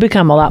 I mean, you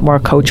become a lot more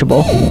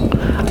coachable.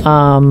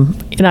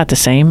 You're not the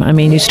same. I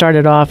mean, you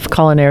started off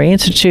Culinary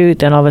Institute,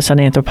 then all of a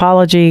sudden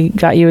anthropology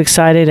got you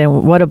excited,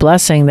 and what a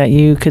blessing that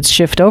you could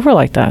shift over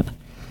like that.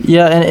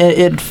 Yeah, and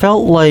it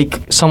felt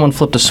like someone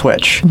flipped a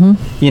switch.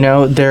 Mm-hmm. You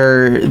know,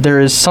 there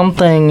is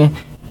something.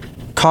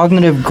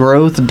 Cognitive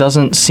growth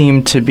doesn't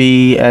seem to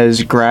be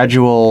as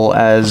gradual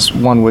as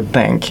one would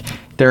think.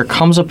 There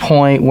comes a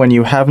point when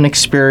you have an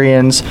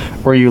experience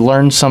where you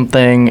learn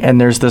something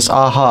and there's this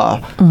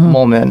aha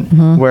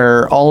moment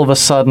where all of a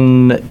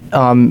sudden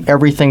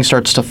everything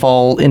starts to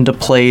fall into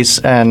place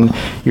and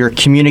you're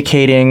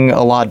communicating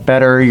a lot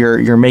better,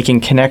 you're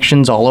making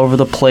connections all over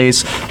the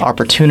place,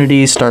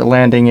 opportunities start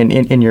landing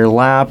in your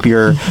lap,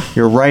 your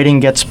writing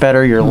gets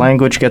better, your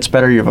language gets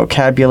better, your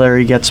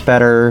vocabulary gets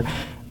better,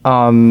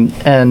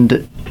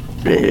 and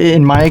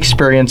in my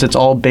experience, it's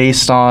all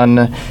based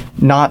on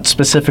not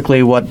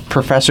specifically what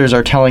professors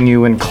are telling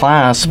you in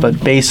class,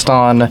 but based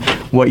on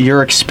what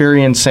you're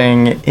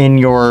experiencing in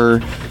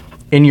your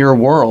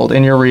world,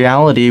 in your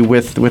reality,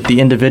 with the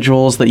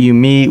individuals that you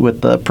meet, with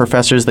the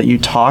professors that you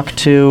talk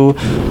to,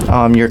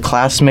 your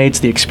classmates,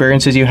 the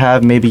experiences you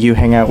have. Maybe you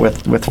hang out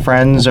with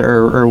friends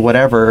or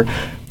whatever.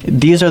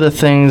 These are the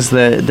things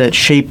that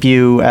shape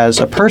you as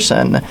a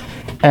person,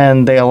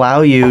 and they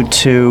allow you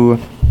to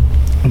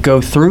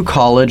go through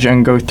college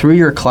and go through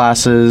your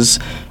classes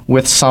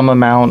with some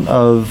amount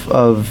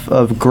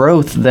of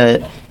growth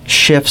that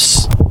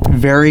shifts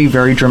very,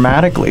 very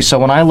dramatically. So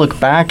when I look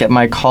back at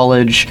my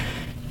college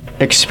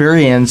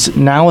experience,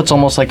 now it's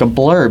almost like a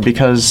blur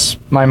because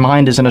my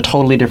mind is in a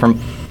totally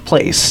different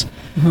place.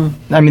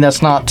 Mm-hmm. I mean,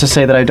 that's not to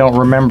say that I don't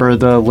remember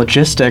the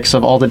logistics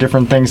of all the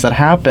different things that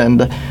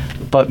happened,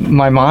 but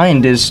my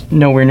mind is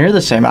nowhere near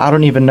the same. I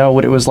don't even know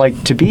what it was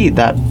like to be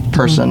that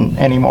person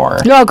anymore.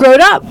 You're all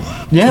grown up.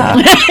 Yeah.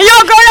 You're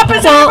all grown up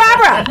in Santa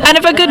Barbara. And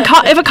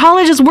if a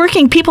college is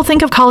working, people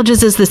think of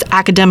colleges as this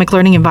academic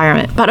learning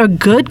environment. But a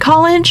good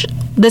college,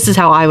 this is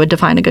how I would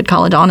define a good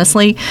college,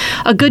 honestly.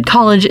 A good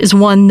college is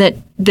one that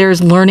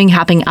there's learning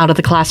happening out of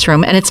the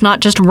classroom, and it's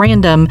not just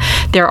random.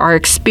 There are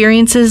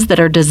experiences that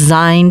are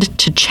designed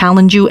to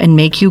challenge you and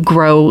make you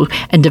grow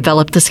and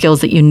develop the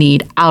skills that you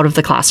need out of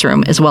the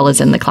classroom as well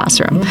as in the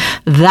classroom.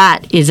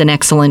 That is an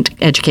excellent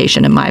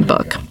education in my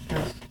book.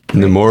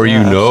 And the more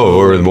you know,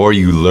 or the more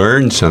you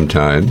learn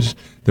sometimes,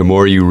 the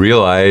more you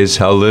realize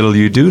how little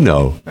you do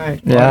know. Right.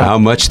 Yeah. How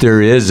much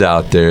there is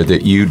out there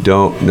that you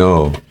don't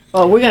know.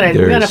 Well, we're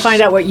gonna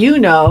find out what you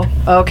know,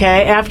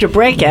 okay, after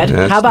break it.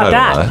 That's How about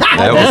not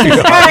that? This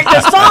is Eric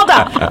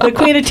Casalda, the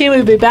Queen of Teen.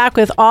 We'll be back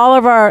with all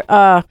of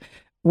our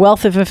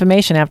wealth of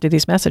information after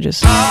these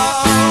messages.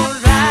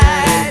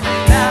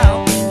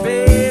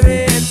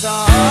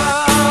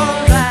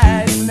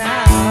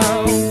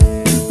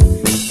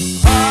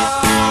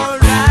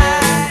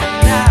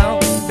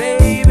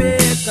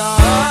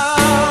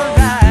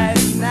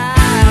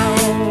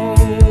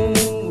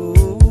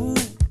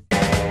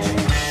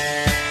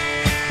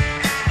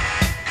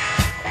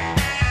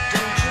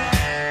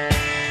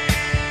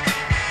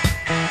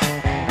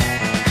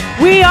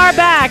 We are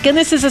back. back, and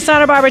this is the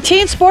Santa Barbara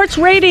Teen Sports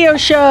Radio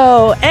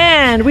Show,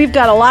 and we've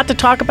got a lot to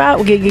talk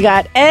about. You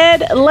got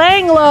Ed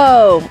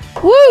Langlow.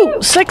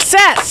 Woo!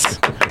 Success!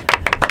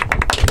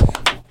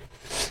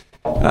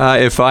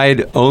 If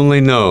I'd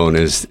only known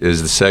is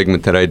the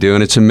segment that I do,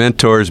 and it's a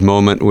mentor's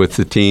moment with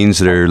the teens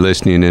that are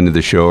listening into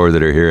the show or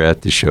that are here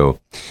at the show.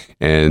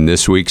 And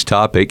this week's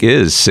topic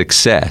is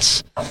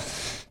success.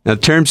 Now, the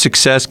term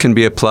success can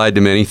be applied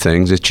to many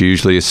things. It's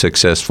usually a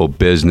successful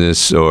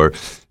business or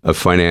a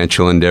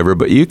financial endeavor,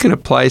 but you can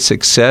apply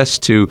success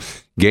to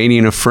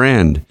gaining a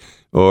friend,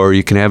 or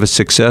you can have a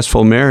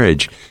successful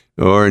marriage,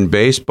 or in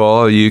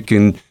baseball, you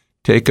can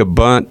take a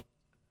bunt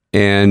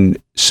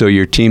and so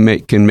your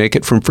teammate can make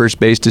it from first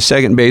base to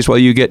second base while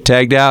you get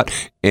tagged out,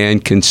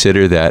 and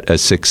consider that a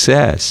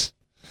success.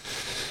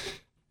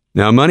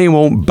 Now, money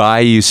won't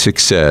buy you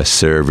success.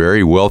 There are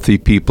very wealthy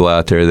people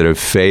out there that have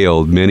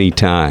failed many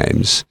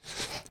times.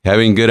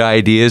 Having good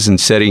ideas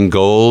and setting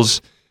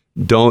goals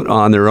don't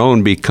on their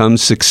own become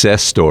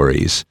success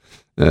stories.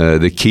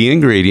 The key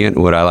ingredient,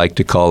 what I like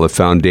to call the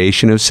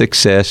foundation of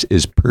success,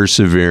 is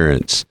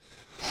perseverance.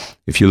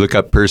 If you look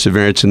up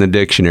perseverance in the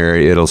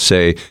dictionary, it'll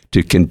say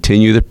to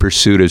continue the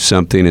pursuit of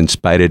something in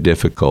spite of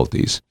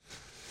difficulties.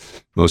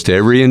 Most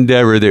every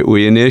endeavor that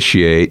we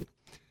initiate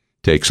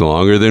takes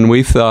longer than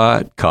we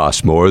thought,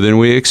 costs more than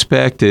we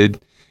expected,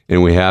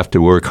 and we have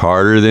to work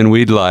harder than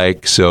we'd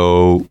like,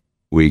 so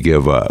we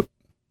give up.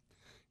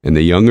 And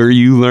the younger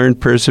you learn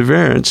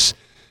perseverance,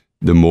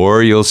 the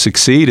more you'll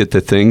succeed at the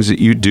things that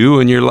you do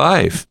in your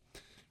life.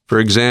 For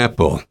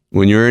example,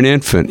 when you're an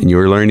infant and you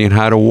were learning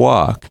how to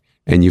walk,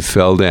 and you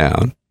fell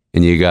down,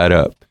 and you got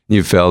up.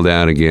 You fell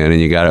down again, and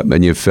you got up,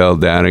 and you fell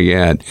down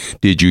again.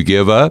 Did you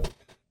give up?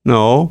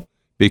 No,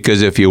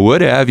 because if you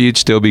would have, you'd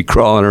still be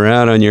crawling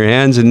around on your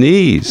hands and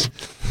knees.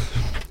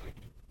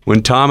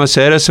 When Thomas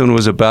Edison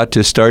was about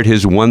to start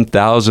his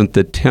 1,000th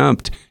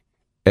attempt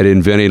at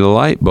inventing a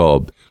light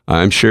bulb,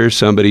 I'm sure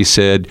somebody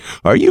said,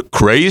 "Are you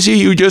crazy?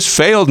 You just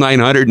failed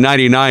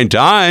 999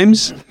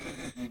 times."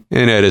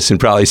 And Edison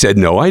probably said,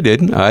 "No, I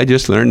didn't. I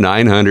just learned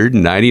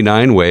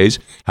 999 ways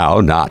how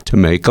not to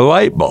make a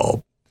light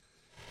bulb."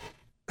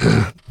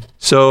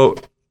 So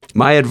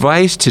my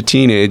advice to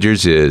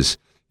teenagers is,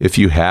 if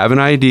you have an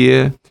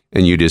idea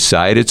and you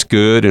decide it's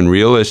good and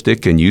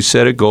realistic and you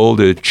set a goal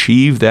to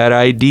achieve that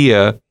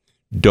idea,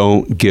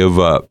 don't give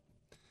up.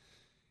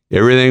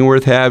 Everything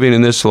worth having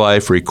in this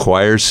life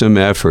requires some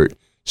effort,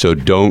 so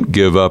don't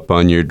give up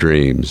on your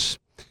dreams.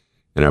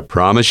 And I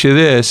promise you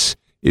this,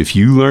 if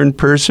you learn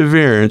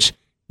perseverance,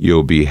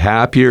 you'll be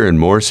happier and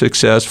more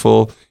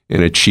successful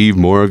and achieve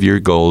more of your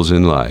goals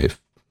in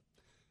life.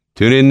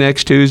 Tune in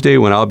next Tuesday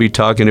when I'll be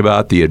talking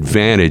about the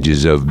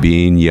advantages of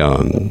being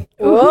young.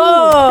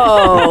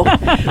 Whoa!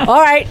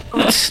 All right.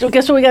 So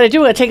guess what we got to do?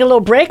 We're going to take a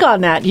little break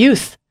on that.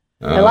 Youth.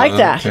 I like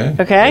that.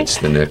 Okay? That's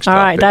the next topic.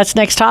 All right, that's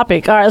next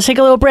topic. All right, let's take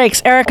a little break.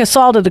 Erica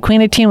Salda, the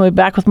Queen of Teen, will be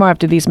back with more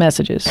after these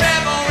messages.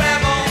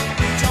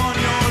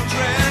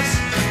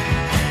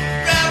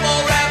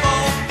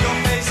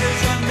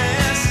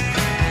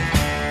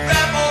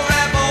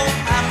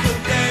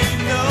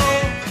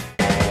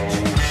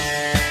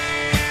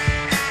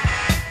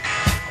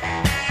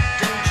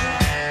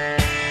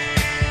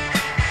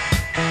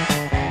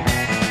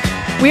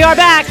 We are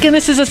back, and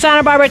this is the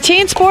Santa Barbara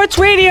Teen Sports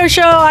Radio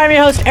Show. I'm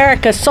your host,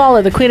 Erica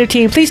Sola, the Queen of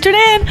Teen. Please tune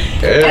in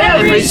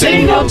every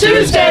single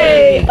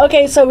Tuesday.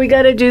 Okay, so we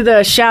got to do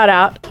the shout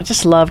out. I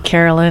just love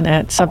Carolyn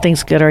at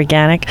Something's Good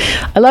Organic.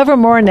 I love her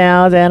more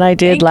now than I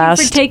did last.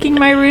 Thank you for taking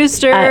my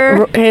rooster.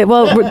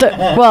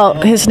 Well,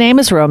 his name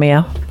is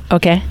Romeo.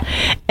 Okay.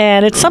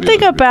 And it's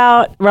something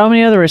about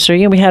Romeo the rooster.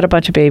 We had a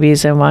bunch of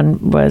babies, and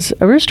one was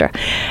a rooster.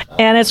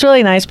 And it's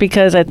really nice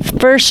because at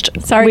first...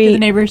 Sorry to the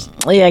neighbors.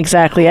 Yeah,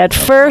 exactly. At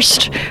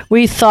first,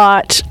 we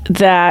thought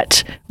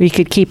that we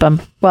could keep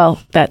him.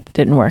 Well, that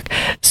didn't work.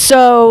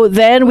 So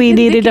then we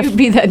needed to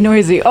be that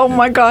noisy. Oh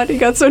my God, he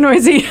got so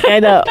noisy. I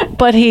know,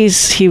 but he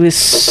was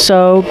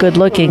so good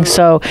looking.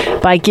 So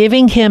by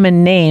giving him a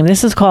name,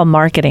 this is called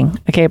marketing.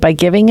 Okay, by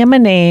giving him a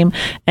name,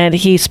 and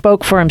he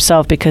spoke for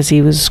himself because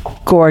he was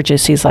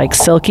gorgeous. He's like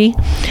silky.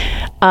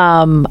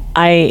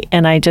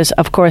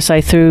 Of course,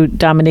 I threw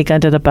Dominique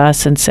under the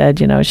bus and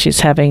said, she's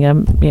having a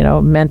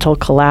mental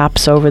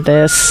collapse over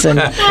this, and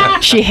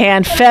she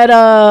hand fed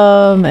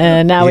him,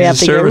 and now we have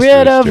to get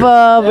rid of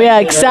him. Yeah,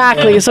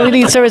 exactly. So we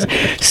need service.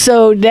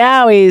 So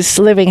now he's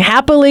living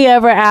happily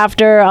ever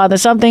after on the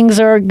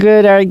Somethings Are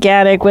Good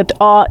Organic with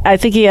all. I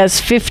think he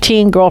has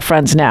 15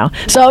 girlfriends now.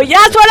 So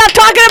that's what I'm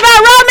talking about,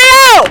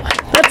 Romeo.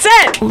 That's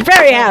it. I'm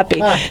very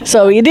happy.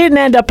 So he didn't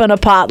end up in a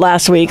pot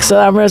last week, so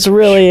I'm just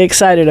really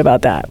excited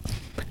about that.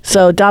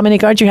 So,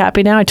 Dominique, aren't you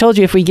happy now? I told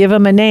you if we give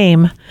him a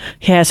name,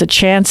 he has a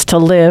chance to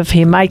live.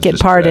 He might get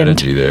pardoned. And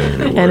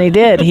he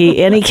did.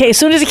 As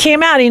soon as he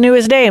came out, he knew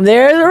his name.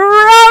 There's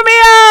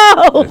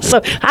Romeo!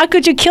 So how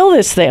could you kill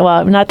this thing?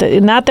 Well, not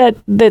that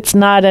it's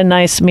not a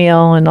nice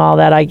meal and all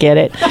that. I get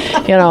it.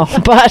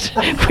 But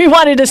we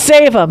wanted to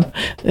save him.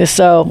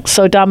 So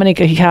Dominique,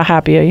 how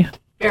happy are you?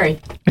 Very.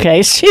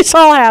 Okay, she's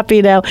all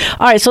happy now.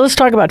 All right, so let's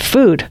talk about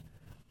food.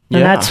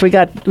 And that's we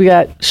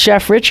got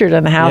Chef Richard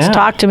in the house. Yeah.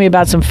 Talk to me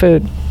about some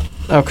food.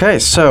 Okay,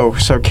 so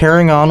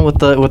carrying on with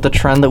the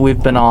trend that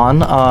we've been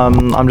on,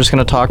 I'm just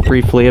going to talk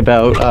briefly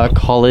about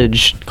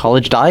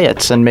college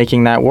diets and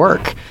making that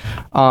work.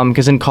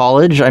 Because in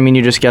college, I mean,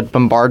 you just get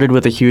bombarded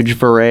with a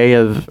huge array.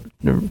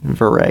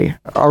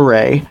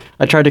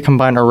 I tried to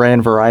combine array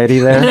and variety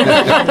there.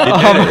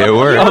 It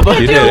worked.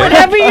 You can do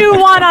whatever you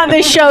want on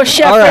this show,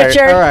 Chef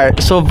Richard. All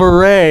right. So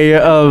array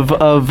of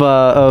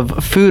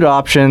food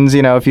options.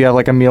 You know, if you have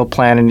like a meal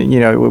plan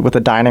and with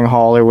a dining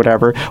hall or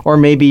whatever, or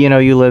maybe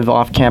you live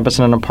off campus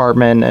in an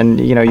apartment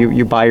and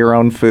you buy your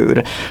own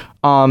food.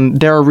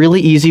 There are really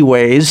easy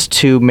ways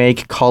to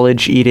make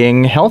college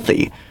eating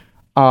healthy.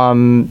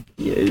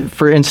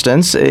 For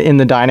instance, in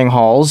the dining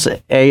halls,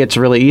 it's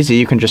really easy.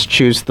 You can just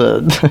choose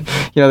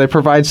they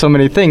provide so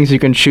many things. You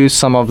can choose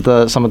some of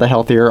the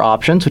healthier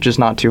options, which is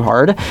not too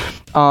hard.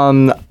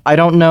 I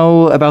don't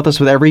know about this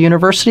with every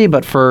university,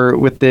 but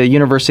with the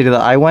university that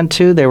I went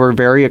to, they were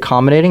very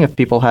accommodating. If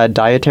people had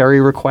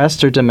dietary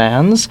requests or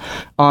demands,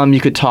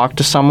 you could talk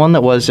to someone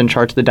that was in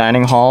charge of the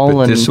dining hall.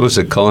 But this was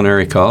a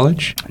culinary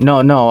college?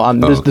 No.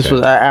 This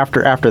was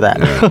after that.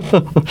 Yeah.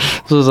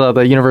 This was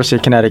the University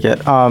of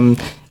Connecticut.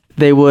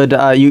 They would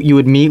you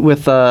would meet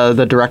with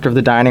the director of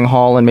the dining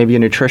hall and maybe a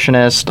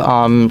nutritionist,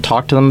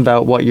 talk to them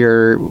about what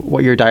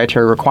your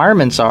dietary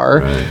requirements are,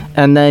 right.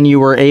 And then you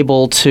were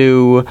able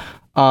to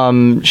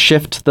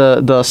shift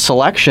the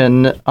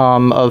selection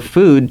of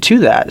food to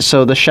that.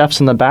 So the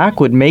chefs in the back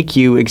would make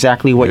you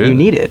exactly what you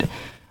needed.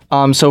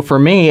 So for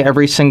me,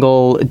 every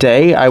single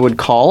day I would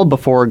call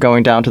before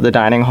going down to the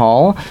dining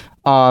hall.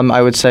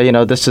 I would say,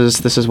 this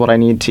is what I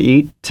need to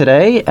eat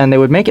today, and they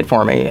would make it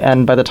for me.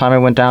 And by the time I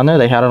went down there,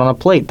 they had it on a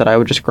plate that I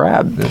would just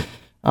grab. Yeah.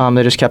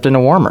 They just kept it in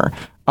a warmer.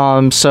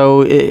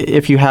 So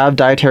if you have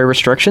dietary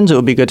restrictions, it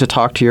would be good to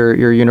talk to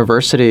your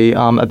university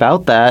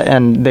about that,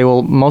 and they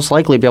will most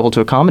likely be able to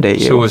accommodate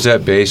you. So was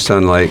that based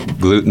on like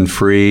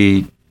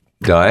gluten-free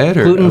diet?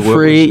 Or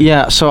gluten-free,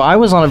 yeah. So I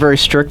was on a very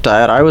strict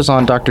diet. I was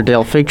on Dr.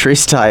 Dale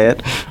Figtree's diet,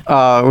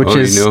 which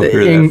is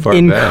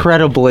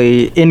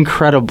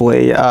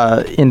incredibly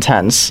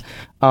intense.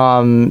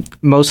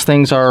 Most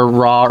things are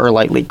raw or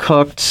lightly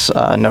cooked,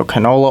 no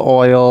canola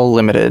oil,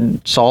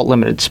 limited salt,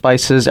 limited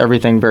spices,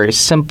 everything very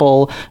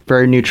simple,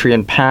 very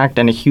nutrient-packed,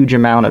 and a huge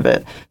amount of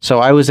it. So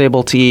I was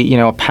able to eat,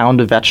 a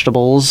pound of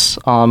vegetables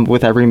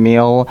with every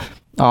meal,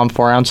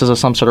 4 ounces of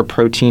some sort of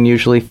protein,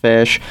 usually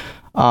fish.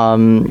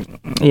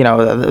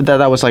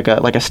 That was like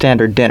a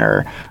standard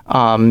dinner.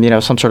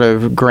 Some sort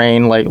of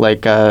grain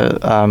like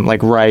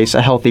rice,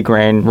 a healthy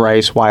grain,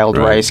 rice, wild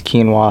rice,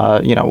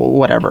 quinoa,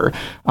 whatever.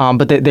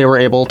 But they were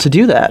able to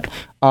do that.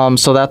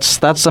 So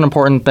that's an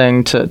important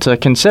thing to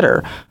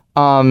consider.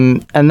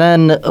 And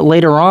then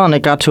later on,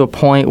 it got to a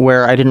point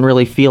where I didn't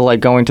really feel like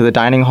going to the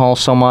dining hall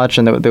so much,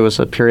 and there was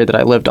a period that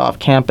I lived off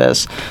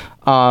campus.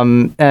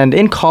 And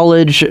in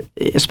college,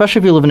 especially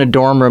if you live in a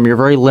dorm room, you're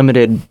very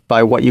limited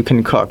by what you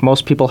can cook.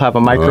 Most people have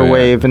a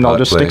microwave and they'll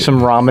just stick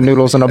some ramen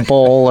noodles in a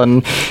bowl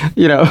and,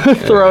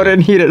 throw it in,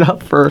 heat it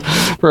up for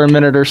a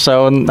minute or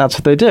so, and that's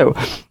what they do.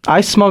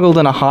 I smuggled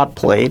in a hot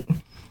plate,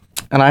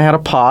 and I had a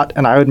pot,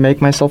 and I would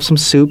make myself some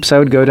soups. I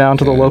would go down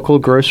to the local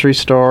grocery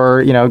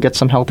store, get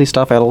some healthy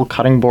stuff. I had a little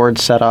cutting board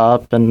set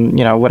up and,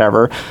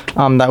 whatever.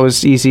 That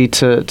was easy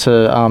to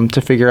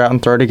figure out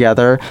and throw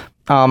together.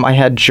 I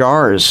had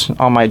jars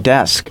on my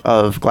desk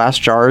of glass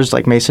jars,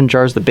 like mason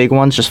jars, the big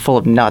ones, just full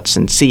of nuts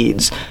and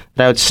seeds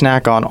that I would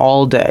snack on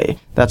all day.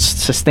 That's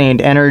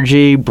sustained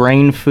energy,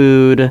 brain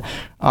food.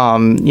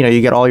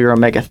 You get all your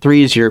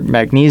omega-3s, your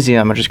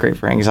magnesium, which is great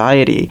for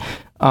anxiety.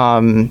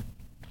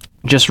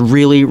 Just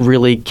really,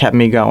 really kept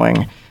me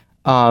going.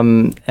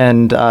 And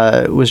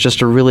it was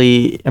just a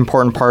really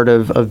important part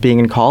of being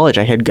in college.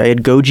 I had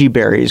goji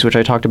berries, which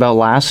I talked about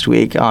last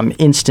week.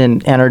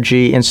 Instant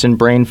energy, instant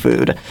brain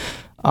food.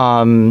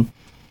 I'm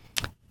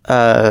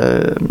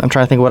trying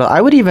to think what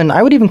I would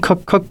even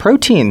cook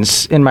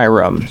proteins in my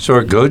room. So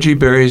are goji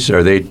berries,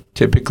 are they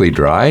typically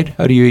dried?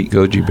 How do you eat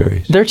goji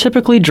berries? They're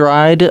typically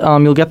dried.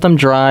 You'll get them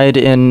dried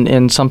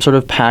in some sort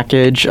of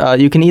package.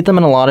 You can eat them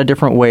in a lot of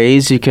different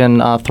ways. You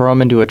can throw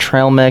them into a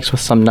trail mix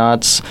with some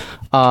nuts.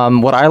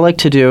 What I like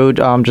to do,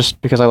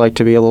 just because I like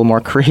to be a little more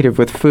creative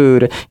with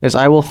food, is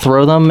I will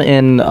throw them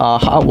in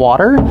hot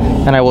water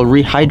and I will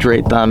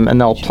rehydrate them,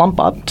 and they'll plump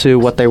up to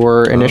what they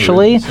were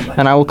initially,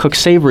 and I will cook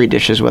savory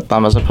dishes with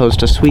them as opposed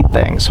to sweet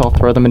things. So I'll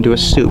throw them into a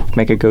soup,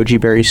 make a goji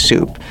berry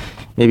soup,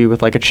 maybe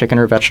with like a chicken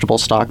or vegetable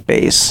stock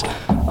base.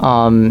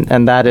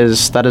 And that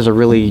is a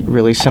really,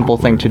 really simple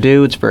thing to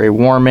do. It's very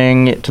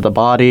warming to the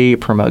body,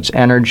 promotes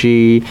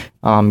energy,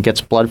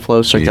 gets blood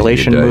flow,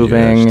 circulation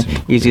moving,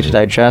 easy to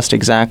digest,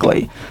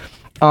 exactly.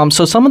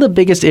 So some of the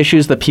biggest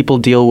issues that people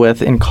deal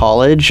with in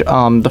college,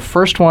 the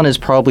first one is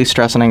probably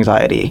stress and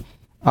anxiety.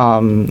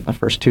 The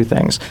first two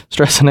things,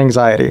 stress and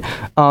anxiety.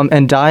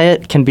 And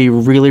diet can be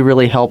really,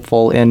 really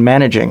helpful in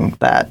managing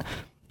that.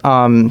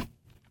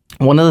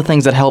 One of the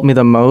things that helped me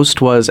the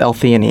most was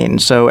L-theanine.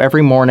 So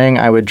every morning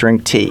I would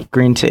drink tea,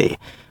 green tea.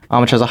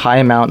 which has a high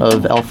amount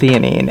of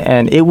L-theanine,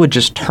 and it would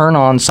just turn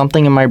on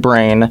something in my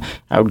brain.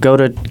 I would go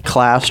to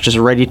class just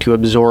ready to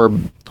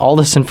absorb all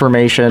this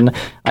information.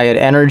 I had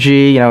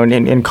energy.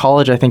 In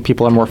college, I think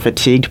people are more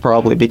fatigued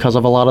probably because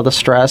of a lot of the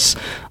stress.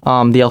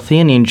 The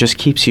L-theanine just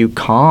keeps you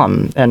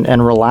calm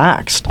and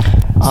relaxed.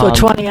 So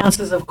 20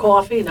 ounces of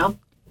coffee, no?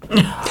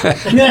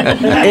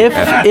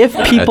 If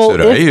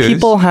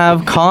people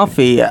have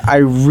coffee, I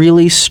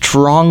really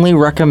strongly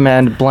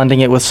recommend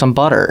blending it with some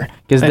butter,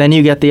 because then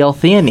you get the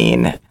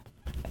L-theanine.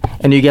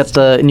 And you get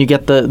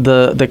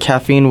the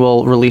caffeine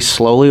will release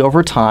slowly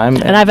over time.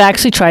 And I've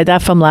actually tried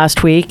that from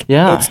last week.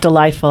 Yeah. It's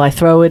delightful. I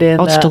throw it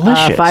in it's the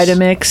delicious.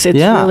 Vitamix. It's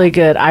really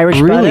good.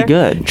 Irish butter. Really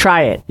good.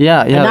 Try it.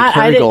 Yeah, the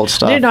Kerrygold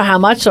stuff. I didn't know how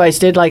much, so I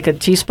did like a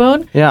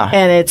teaspoon. Yeah.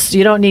 And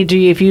you don't need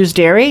to, if you use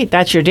dairy,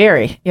 that's your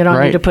dairy. You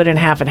don't need to put in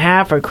half and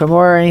half or cremor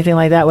or anything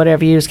like that,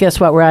 whatever you use. Guess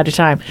what? We're out of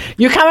time.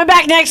 You're coming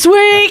back next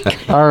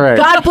week. All right.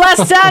 God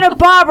bless Santa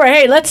Barbara.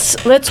 Hey,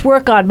 let's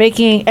work on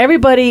making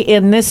everybody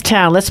in this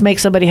town, let's make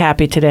somebody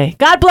happy today.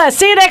 God bless.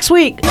 See you next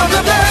week. You're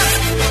the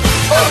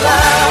best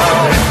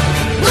around.